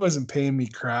 and he wasn't paying me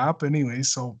crap anyway.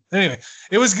 So anyway,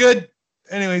 it was good.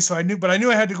 Anyway, so I knew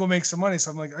I had to go make some money. So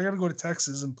I'm like, I got to go to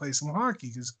Texas and play some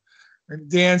hockey because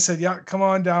Dan said, yeah, come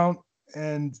on down.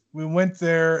 And we went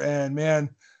there, and man,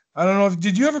 I don't know.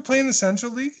 Did you ever play in the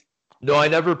Central League? No, I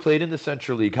never played in the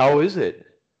Central League. How is it?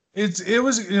 It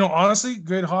was, you know, honestly,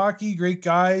 great hockey, great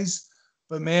guys,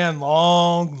 but man,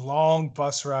 long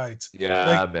bus rides.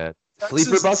 Yeah, man.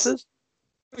 Sleeper buses?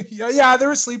 Yeah, there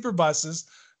were sleeper buses.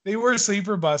 They were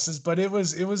sleeper buses, but I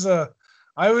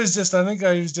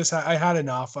had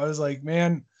enough. I was like,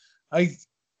 man, the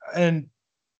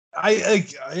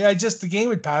game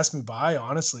had passed me by,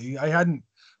 honestly. I hadn't,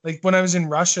 like when I was in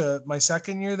Russia, my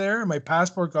second year there, my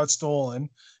passport got stolen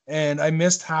and I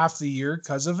missed half the year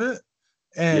because of it.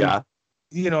 And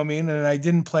you know what I mean? And I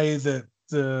didn't play the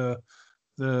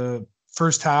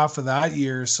first half of that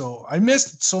year. So I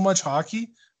missed so much hockey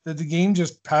that the game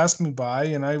just passed me by.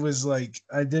 And I was like,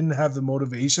 I didn't have the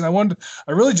motivation. I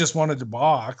really just wanted to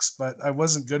box, but I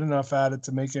wasn't good enough at it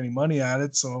to make any money at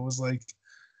it. So I was like,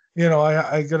 you know,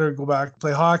 I gotta go back and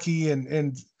play hockey.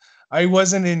 And I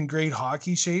wasn't in great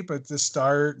hockey shape at the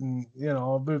start. And, you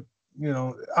know, but you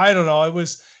know, I don't know.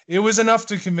 It was enough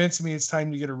to convince me it's time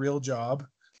to get a real job.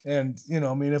 And, you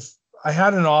know, I mean, if I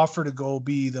had an offer to go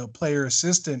be the player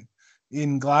assistant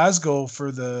in Glasgow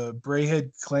for the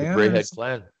Braehead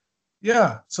Clan.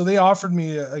 Yeah. So they offered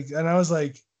me, and I was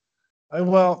like,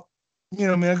 well, you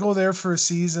know, I mean, I go there for a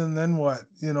season, then what?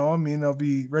 You know, I mean, I'll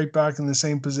be right back in the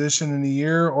same position in a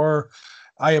year. Or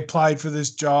I applied for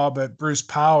this job at Bruce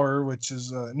Power, which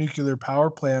is a nuclear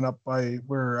power plant up by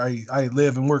where I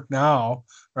live and work now,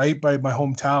 right by my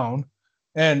hometown.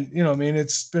 And, you know, I mean,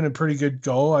 it's been a pretty good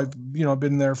go. I've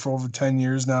been there for over 10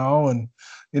 years now. And,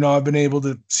 you know, I've been able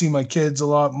to see my kids a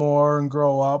lot more and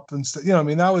grow up and stuff. You know, I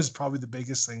mean, that was probably the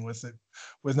biggest thing with it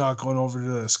with not going over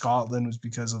to Scotland was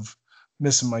because of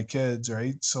missing my kids,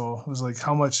 right? So it was like,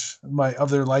 how much of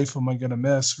their life am I going to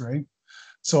miss, right?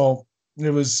 So it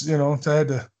was, I had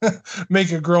to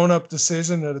make a grown-up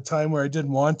decision at a time where I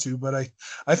didn't want to, but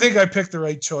I think I picked the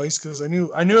right choice because I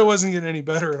knew I wasn't getting any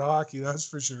better at hockey, that's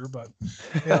for sure. But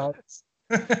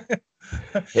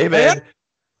Hey man,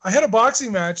 I had a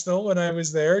boxing match though when I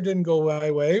was there. It didn't go my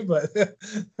way, but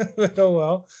oh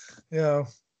well. Yeah.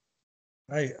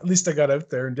 At least I got out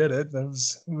there and did it. It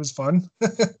was fun.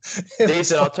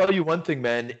 Nathan, I'll tell you one thing,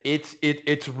 man.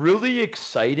 It's really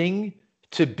exciting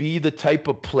to be the type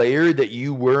of player that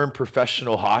you were in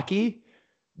professional hockey.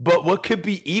 But what could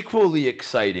be equally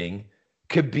exciting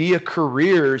could be a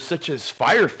career such as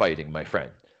firefighting, my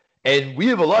friend. And we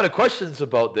have a lot of questions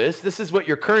about this. This is what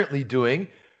you're currently doing.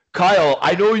 Kyle,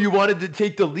 I know you wanted to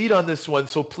take the lead on this one,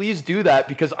 so please do that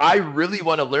because I really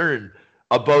want to learn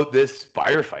about this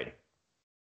firefighting.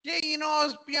 Yeah, I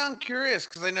was beyond curious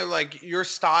because I know like your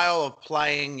style of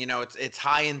playing, it's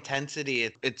high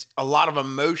intensity. It's a lot of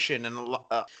emotion and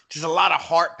just a lot of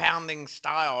heart pounding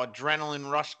style,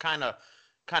 adrenaline rush kind of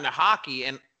hockey.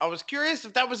 And I was curious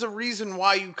if that was a reason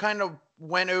why you kind of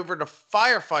went over to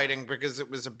firefighting because it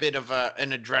was a bit of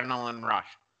an adrenaline rush.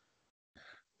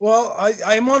 Well,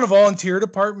 I'm on a volunteer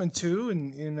department too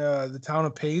in the town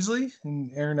of Paisley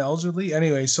in Aaron Elderly.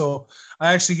 Anyway, so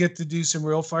I actually get to do some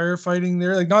real firefighting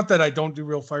there. Like, not that I don't do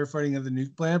real firefighting at the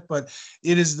nuke plant, but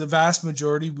it is the vast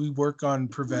majority. We work on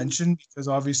prevention because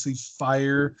obviously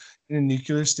fire in a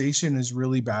nuclear station is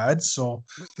really bad. So,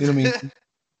 I mean?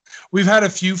 We've had a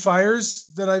few fires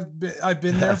that I've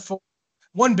been there for.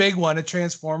 One big one, a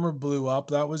transformer blew up.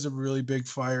 That was a really big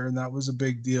fire, and that was a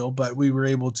big deal. But we were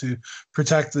able to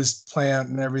protect this plant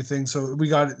and everything, so we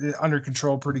got it under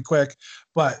control pretty quick.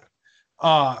 But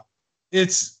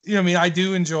it's I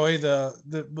do enjoy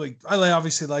the like I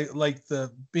obviously like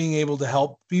the being able to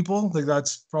help people. Like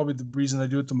that's probably the reason I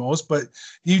do it the most. But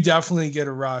you definitely get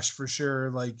a rush for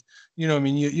sure. Like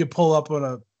you pull up on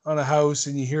a house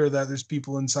and you hear that there's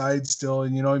people inside still,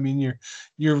 and your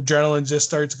adrenaline just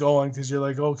starts going because you're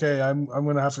like, okay, I'm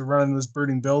gonna have to run in this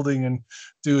burning building and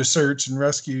do a search and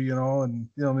rescue,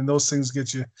 those things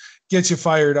get you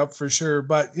fired up for sure.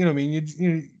 But you're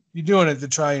doing it to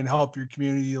try and help your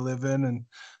community you live in,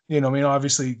 and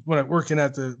obviously when I'm working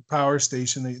at the power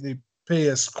station, they pay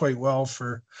us quite well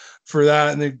for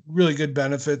that, and they really good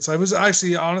benefits. I was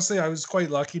actually honestly I was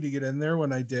quite lucky to get in there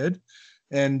when I did.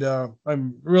 And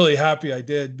I'm really happy I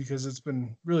did because it's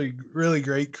been really, really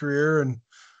great career. And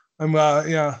I'm,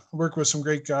 work with some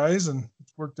great guys and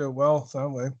it's worked out well that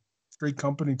way. Great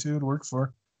company too to work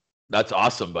for. That's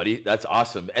awesome, buddy. That's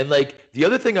awesome. And like the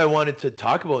other thing I wanted to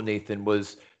talk about, Nathan,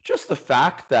 was just the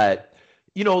fact that,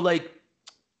 like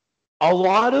a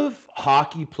lot of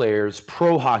hockey players,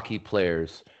 pro hockey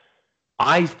players,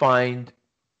 I find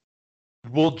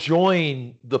will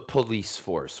join the police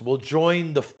force, will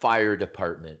join the fire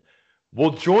department,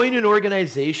 will join an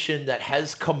organization that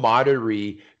has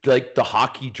camaraderie like the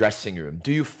hockey dressing room.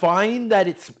 Do you find that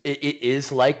it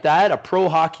is like that? A pro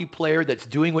hockey player that's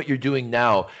doing what you're doing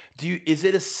now, is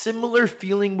it a similar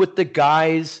feeling with the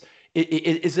guys?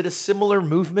 Is it a similar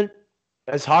movement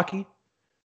as hockey?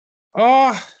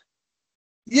 Yeah,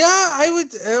 I would.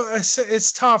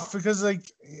 It's tough because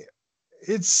like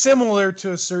it's similar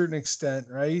to a certain extent,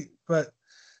 right? But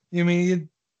everyone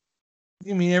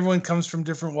comes from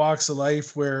different walks of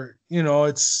life where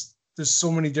there's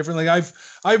so many different. Like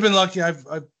I've been lucky. I've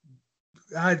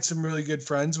had some really good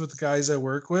friends with the guys I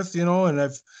work with, and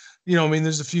I've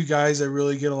there's a few guys I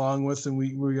really get along with, and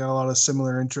we got a lot of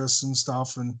similar interests and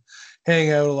stuff, and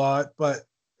hang out a lot. But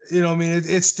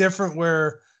it's different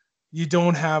where you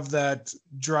don't have that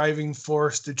driving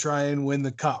force to try and win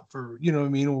the cup or,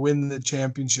 win the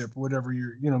championship, whatever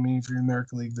if you're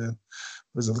American League, the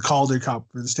Calder Cup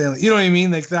or the Stanley,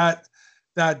 like that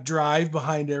drive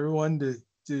behind everyone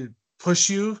to push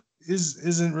you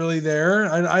isn't really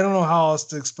there. I don't know how else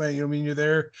to explain. You're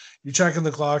there, you're checking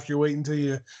the clock, you're waiting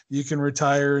until you can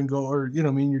retire and go, or,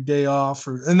 your day off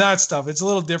and that stuff. It's a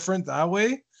little different that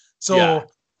way. So yeah.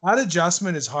 That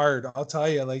adjustment is hard. I'll tell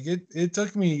you, like it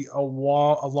took me a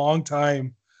long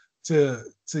time to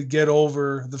get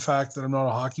over the fact that I'm not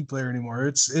a hockey player anymore.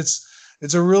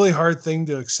 It's a really hard thing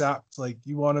to accept. Like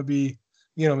you want to be,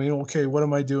 okay, what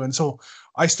am I doing? So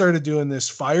I started doing this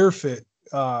FireFit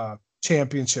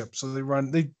championship. So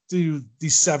they do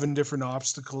these 7 different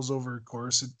obstacles over a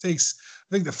course. It takes,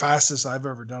 I think the fastest I've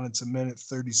ever done, it's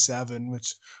 1:37,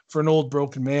 which for an old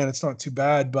broken man, it's not too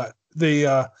bad, but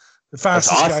the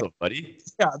fastest That's awesome, guy, buddy.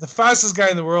 Yeah, the fastest guy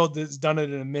in the world has done it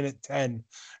in 1:10.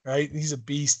 right? He's a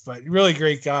beast, but really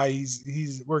great guy.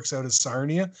 He's works out of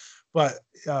Sarnia, but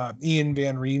Ian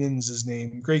Van Reenen's his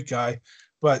name. Great guy.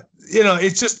 But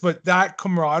it's just that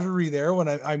camaraderie there when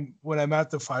I'm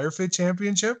at the Firefight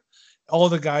Championship, all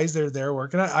the guys that are there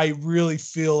working at, I really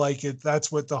feel like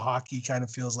that's what the hockey kind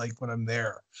of feels like when I'm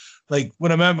there. Like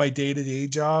when I'm at my day-to-day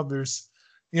job, there's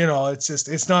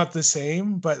it's not the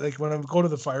same, but like when I go to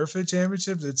the Firefight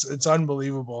Championships, it's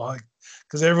unbelievable. Like,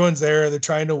 because everyone's there, they're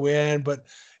trying to win, but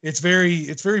it's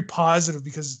very positive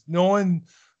because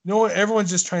everyone's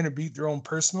just trying to beat their own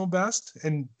personal best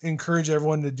and encourage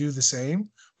everyone to do the same,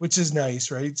 which is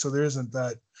nice, right? So there isn't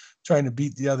that trying to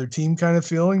beat the other team kind of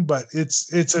feeling, but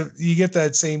you get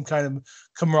that same kind of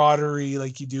camaraderie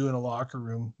like you do in a locker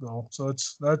room though. So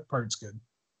that part's good.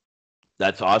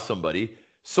 That's awesome, buddy.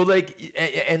 So like,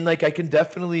 and like, I can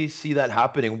definitely see that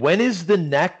happening. When is the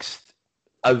next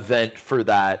event for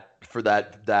that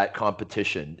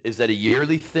competition? Is that a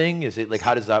yearly thing? Is it like,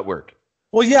 how does that work?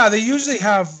 Well, yeah, they usually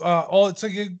have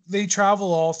they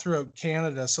travel all throughout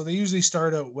Canada. So they usually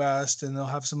start out west and they'll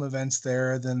have some events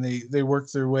there. Then they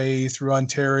work their way through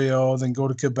Ontario, then go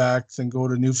to Quebec, then go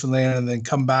to Newfoundland, and then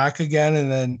come back again.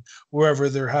 And then wherever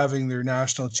they're having their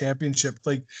national championship,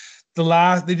 like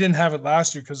they didn't have it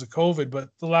last year because of COVID, but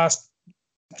the last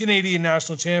Canadian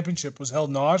national championship was held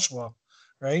in Oshawa,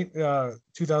 right?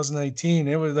 2019.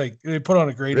 It was like, they put on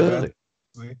a great event.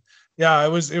 Yeah, it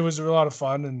was a lot of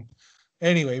fun. And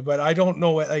anyway, but I don't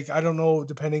know,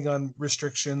 depending on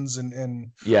restrictions and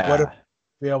what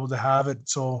be able to have it.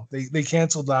 So they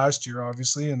canceled last year,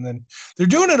 obviously. And then they're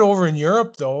doing it over in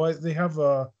Europe though. They have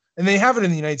and they have it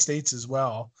in the United States as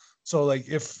well. So like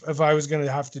if I was going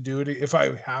to have to do it, if I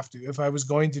was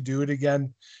going to do it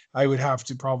again, I would have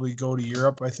to probably go to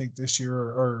Europe, I think this year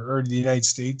or the United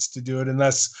States to do it.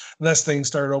 Unless things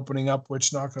start opening up,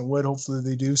 which knock on wood, hopefully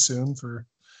they do soon for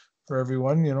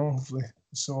everyone, hopefully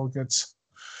this all gets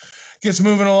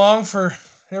moving along for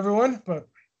everyone. But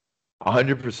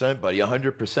 100%, buddy.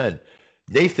 100%.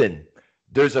 Nathan,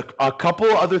 there's a couple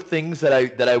other things that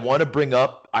I want to bring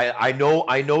up. I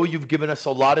know you've given us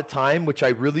a lot of time, which I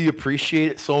really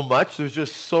appreciate it so much. There's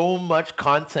just so much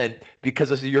content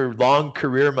because of your long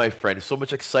career, my friend. So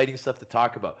much exciting stuff to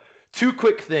talk about. Two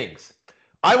quick things.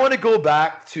 I want to go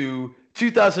back to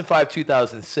 2005,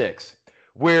 2006,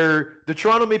 where the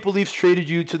Toronto Maple Leafs traded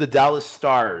you to the Dallas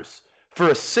Stars for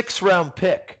a 6th-round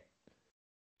pick.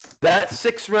 That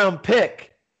 6th-round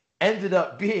pick ended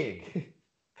up being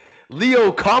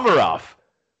Leo Komarov,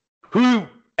 who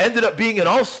ended up being an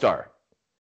all-star.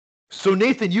 So,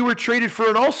 Nathan, you were traded for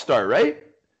an all-star, right?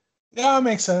 Yeah, it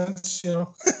makes sense,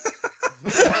 No,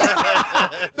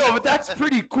 but that's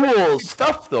pretty cool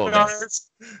stuff, though. Man.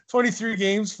 23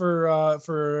 games for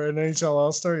an NHL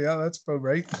all-star. Yeah, that's about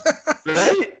right.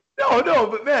 Right? No,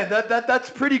 but man, that's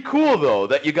pretty cool, though,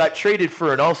 that you got traded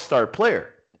for an all-star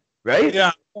player, right?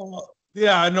 Yeah.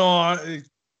 Yeah, no,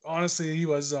 honestly, he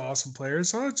was an awesome player.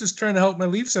 So I was just trying to help my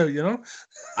Leafs out,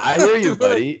 I hear you,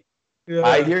 buddy. Yeah.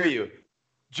 I hear you.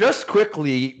 Just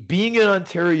quickly, being an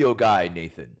Ontario guy,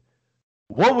 Nathan,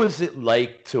 what was it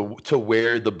like to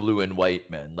wear the blue and white,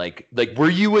 man? Like were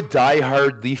you a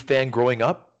diehard Leaf fan growing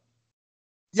up?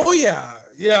 Oh yeah.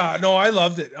 No, I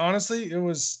loved it. Honestly, it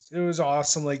was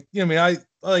awesome. Like, I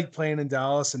like playing in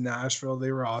Dallas and Nashville.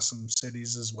 They were awesome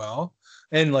cities as well.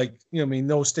 And like,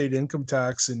 no state income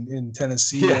tax in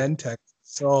Tennessee and Texas.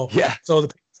 So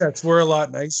the paychecks were a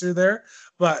lot nicer there.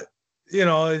 But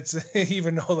it's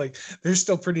even though like they're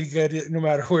still pretty good no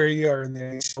matter where you are in the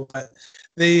NHL. But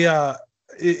they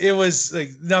it was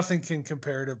like nothing can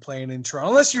compare to playing in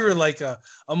Toronto unless you were like a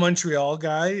Montreal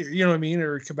guy, you know what I mean,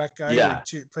 or a Quebec guy,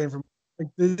 playing from like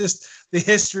the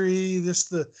history,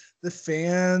 the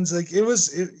fans, like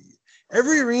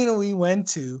every arena we went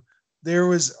to, there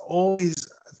was always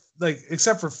like,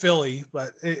 except for Philly,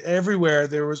 but everywhere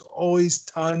there was always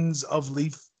tons of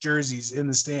Leaf jerseys in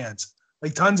the stands,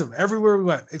 like tons of them everywhere we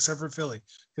went except for Philly,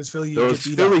 because Philly, those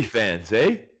Philly fans,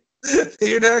 eh?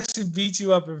 They'd actually beat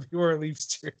you up if you wore a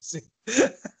Leafs jersey.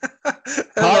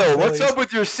 Kyle, what's up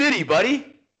with your city,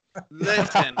 buddy?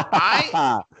 Listen,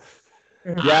 I've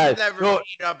never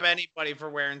beat up anybody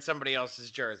for wearing somebody else's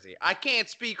jersey. I can't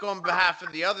speak on behalf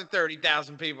of the other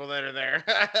 30,000 people that are there.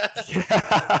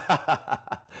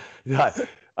 Yeah,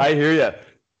 I hear you.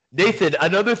 Nathan,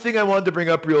 another thing I wanted to bring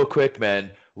up real quick,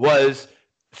 man, was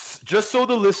just so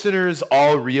the listeners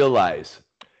all realize,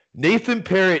 Nathan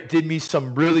Perrott did me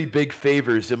some really big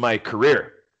favors in my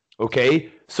career, okay?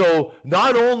 So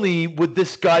not only would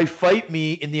this guy fight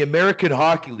me in the American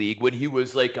Hockey League when he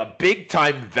was like a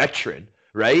big-time veteran,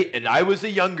 right? And I was a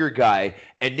younger guy.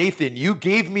 And Nathan, you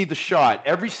gave me the shot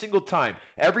every single time.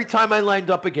 Every time I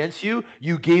lined up against you,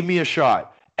 you gave me a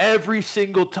shot. Every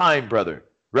single time, brother,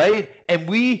 right? And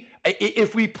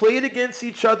if we played against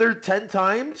each other 10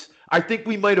 times, I think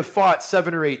we might have fought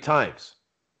 7 or 8 times.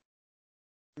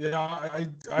 Yeah, I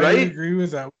right? agree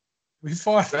with that. We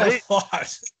fought right? a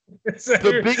lot.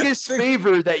 The biggest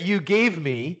favor that you gave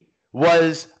me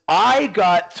was I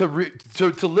got to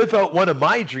live out one of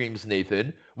my dreams,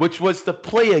 Nathan, which was to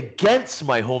play against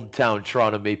my hometown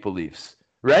Toronto Maple Leafs,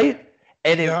 right?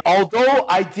 And although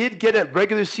I did get a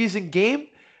regular season game,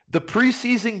 the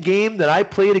preseason game that I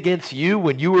played against you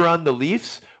when you were on the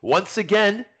Leafs, once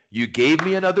again, you gave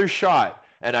me another shot,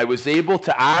 and I was able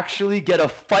to actually get a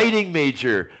fighting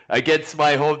major against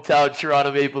my hometown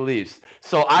Toronto Maple Leafs.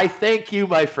 So I thank you,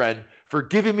 my friend, for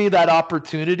giving me that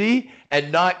opportunity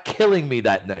and not killing me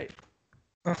that night.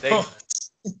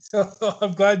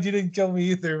 I'm glad you didn't kill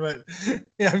me either, but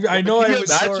yeah, I know I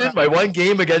was sore. Imagine my one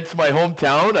game against my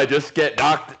hometown, I just get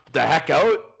knocked the heck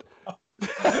out.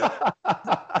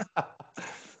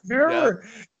 Remember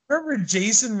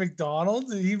Jason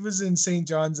McDonald? He was in St.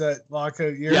 John's that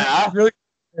lockout year. Yeah. Really,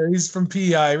 he's from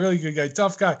PI, really good guy,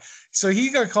 tough guy. So he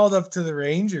got called up to the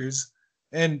Rangers,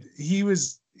 and he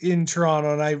was in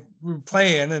Toronto, and we were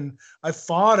playing, and I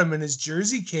fought him, and his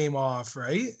jersey came off,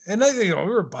 right? And we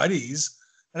were buddies,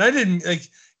 and I didn't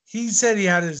he said he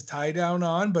had his tie down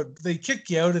on, but they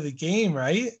kick you out of the game,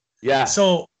 right? Yeah.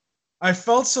 So I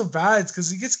felt so bad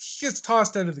because he gets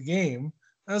tossed out of the game.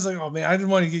 I was like, oh man, I didn't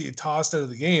want to get you tossed out of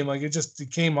the game.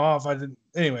 It came off.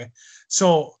 Anyway.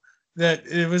 So that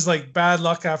it was like bad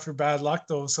luck after bad luck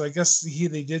though. So I guess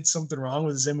they did something wrong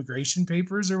with his immigration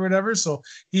papers or whatever. So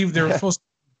they were supposed to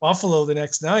Buffalo the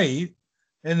next night,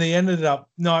 and they ended up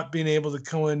not being able to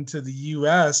come into the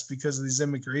U.S. because of this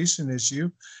immigration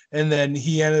issue. And then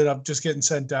he ended up just getting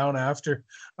sent down after.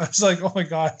 I was like, oh my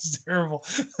God, it's terrible.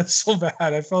 It's so bad.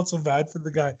 I felt so bad for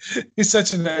the guy. He's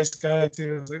such a nice guy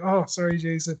too. I was like, oh, sorry,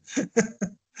 Jason.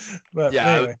 But yeah,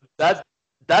 anyway.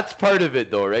 that's part of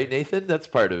it though, right, Nathan? That's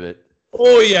part of it.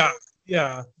 Oh yeah.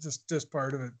 Yeah. Just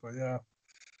part of it, but yeah.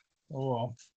 Oh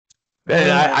well.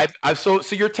 Man, so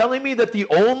you're telling me that the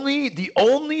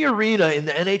only arena in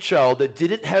the NHL that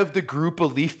didn't have the group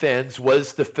of Leaf fans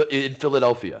was in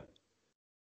Philadelphia?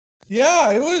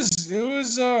 Yeah, it was.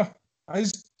 I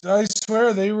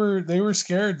swear they were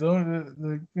scared though.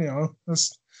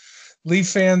 Those Leaf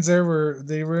fans but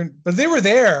they were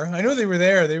there. I know they were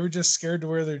there. They were just scared to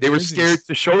wear their jerseys. They were scared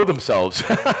to show themselves.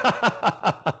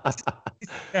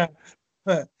 Yeah.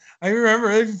 But I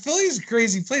remember Philly's a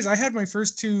crazy place. I had my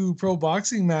first 2 pro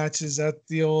boxing matches at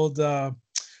the old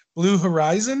Blue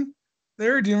Horizon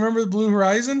there. Do you remember the Blue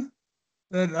Horizon?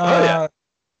 They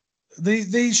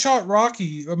shot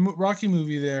Rocky, a Rocky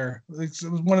movie there. It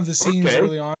was one of the scenes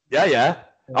early on. Yeah.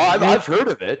 Oh, I've heard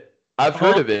of it. I've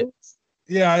heard of it.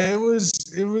 Yeah, it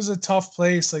was a tough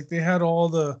place. Like they had all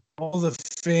the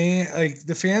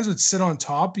the fans would sit on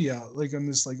top of you, like on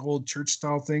this old church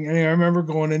style thing. Anyway, I remember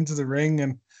going into the ring,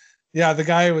 and yeah, the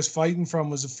guy I was fighting from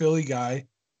was a Philly guy,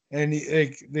 and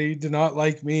they did not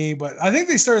like me, but I think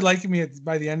they started liking me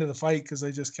by the end of the fight because I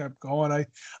just kept going.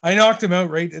 I knocked him out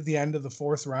right at the end of the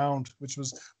 4th round,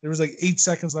 there was 8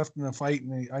 seconds left in the fight,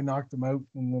 and I knocked him out,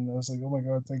 and then I was like, oh my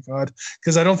God, thank God,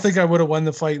 because I don't think I would have won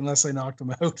the fight unless I knocked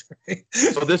him out. Right?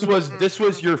 So this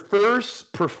was your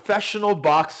first professional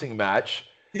boxing match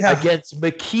against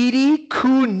Mikiti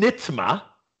Kunitma.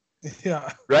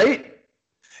 Yeah. Right?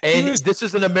 And this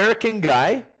is an American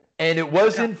guy. And it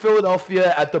was in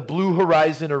Philadelphia at the Blue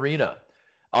Horizon Arena.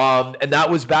 And that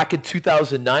was back in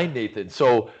 2009, Nathan.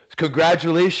 So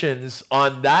congratulations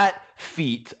on that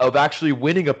feat of actually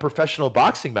winning a professional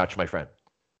boxing match, my friend.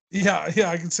 Yeah,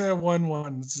 I can say I won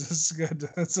one. It's good.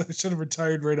 I should have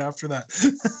retired right after that.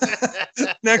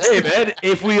 Man,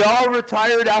 if we all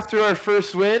retired after our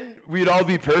first win, we'd all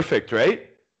be perfect, right?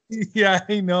 Yeah,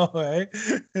 I know, eh?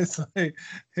 It's like,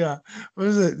 yeah. What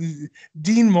is it?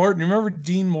 Dean Morton. Remember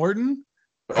Dean Morton?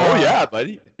 Oh, yeah,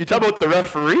 buddy. You talking about the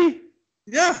referee?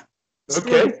 Yeah.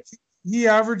 Okay. He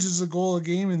averages a goal a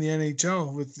game in the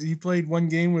NHL. He played one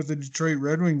game with the Detroit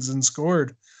Red Wings and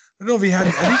scored. I don't know if he had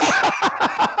any.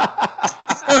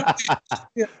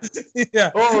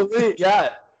 Yeah. Oh,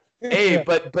 yeah. Hey,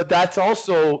 but that's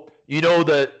also,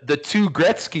 the 2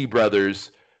 Gretzky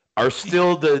brothers are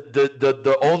still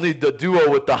the duo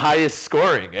with the highest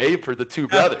scoring, for the 2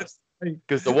 brothers.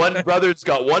 Because the one brother's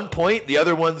got 1 point, the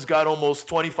other one's got almost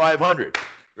 2,500,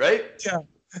 right?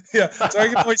 Yeah. So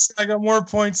I got more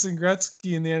points than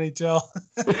Gretzky in the NHL.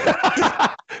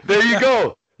 There you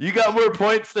go. You got more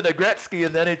points than a Gretzky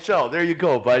in the NHL. There you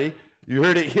go, buddy. You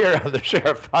heard it here on the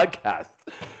Sheriff Podcast.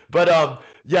 But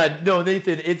yeah, no,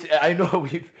 Nathan, I know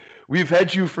we've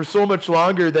had you for so much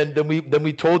longer than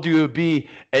we told you it would be,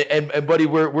 and buddy,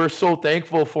 we're so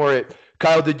thankful for it.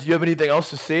 Kyle, did you have anything else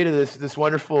to say to this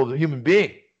wonderful human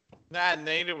being? Nah,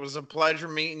 Nate, it was a pleasure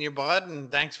meeting you, bud,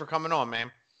 and thanks for coming on, man.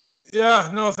 Yeah,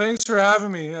 no, thanks for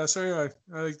having me. Sorry, I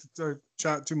like to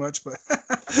chat too much, but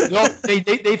no, hey,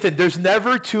 Nathan, there's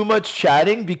never too much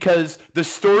chatting because the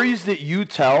stories that you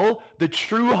tell, the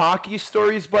true hockey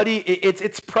stories, buddy,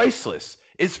 it's priceless.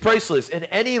 It's priceless. And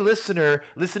any listener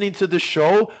listening to the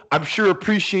show, I'm sure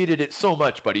appreciated it so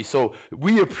much, buddy. So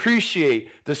we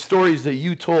appreciate the stories that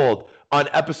you told on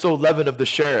episode 11 of The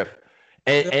Sheriff.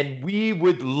 And we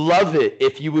would love it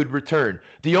if you would return.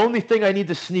 The only thing I need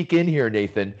to sneak in here,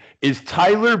 Nathan, is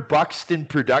Tyler Buxton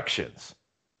Productions.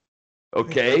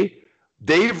 Okay?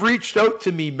 They've reached out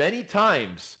to me many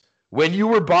times when you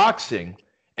were boxing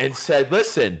and said,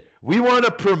 listen, we want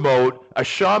to promote a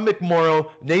Sean McMorrow,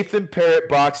 Nathan Perrott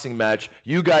boxing match.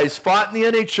 You guys fought in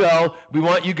the NHL. We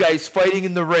want you guys fighting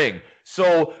in the ring.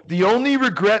 So the only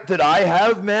regret that I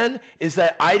have, man, is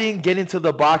that I didn't get into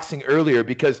the boxing earlier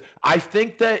because I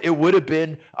think that it would have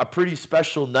been a pretty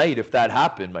special night if that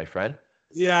happened, my friend.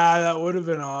 Yeah, that would have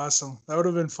been awesome. That would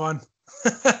have been fun.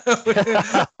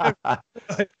 I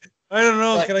don't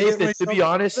know. Can Nathan, to be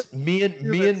honest, me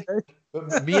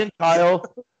and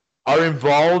Kyle are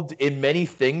involved in many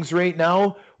things right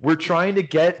now. We're trying to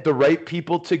get the right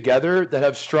people together that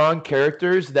have strong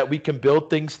characters that we can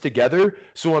build things together.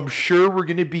 So I'm sure we're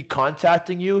going to be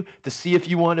contacting you to see if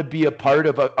you want to be a part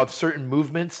of certain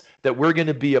movements that we're going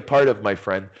to be a part of, my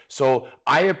friend. So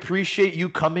I appreciate you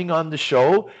coming on the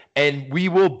show, and we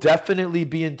will definitely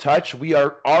be in touch. We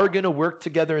are going to work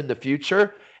together in the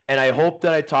future, and I hope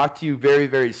that I talk to you very,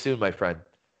 very soon, my friend.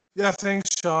 Yeah, thanks,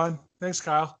 Sean. Thanks,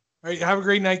 Kyle. All right, have a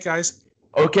great night, guys.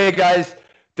 Okay, guys.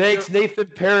 Thanks, Nathan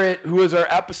Perrott, who is our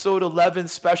episode 11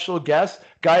 special guest.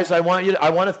 Guys, I want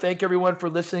to thank everyone for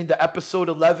listening to episode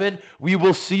 11. We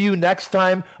will see you next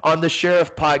time on the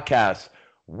Sheriff Podcast.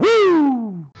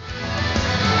 Woo!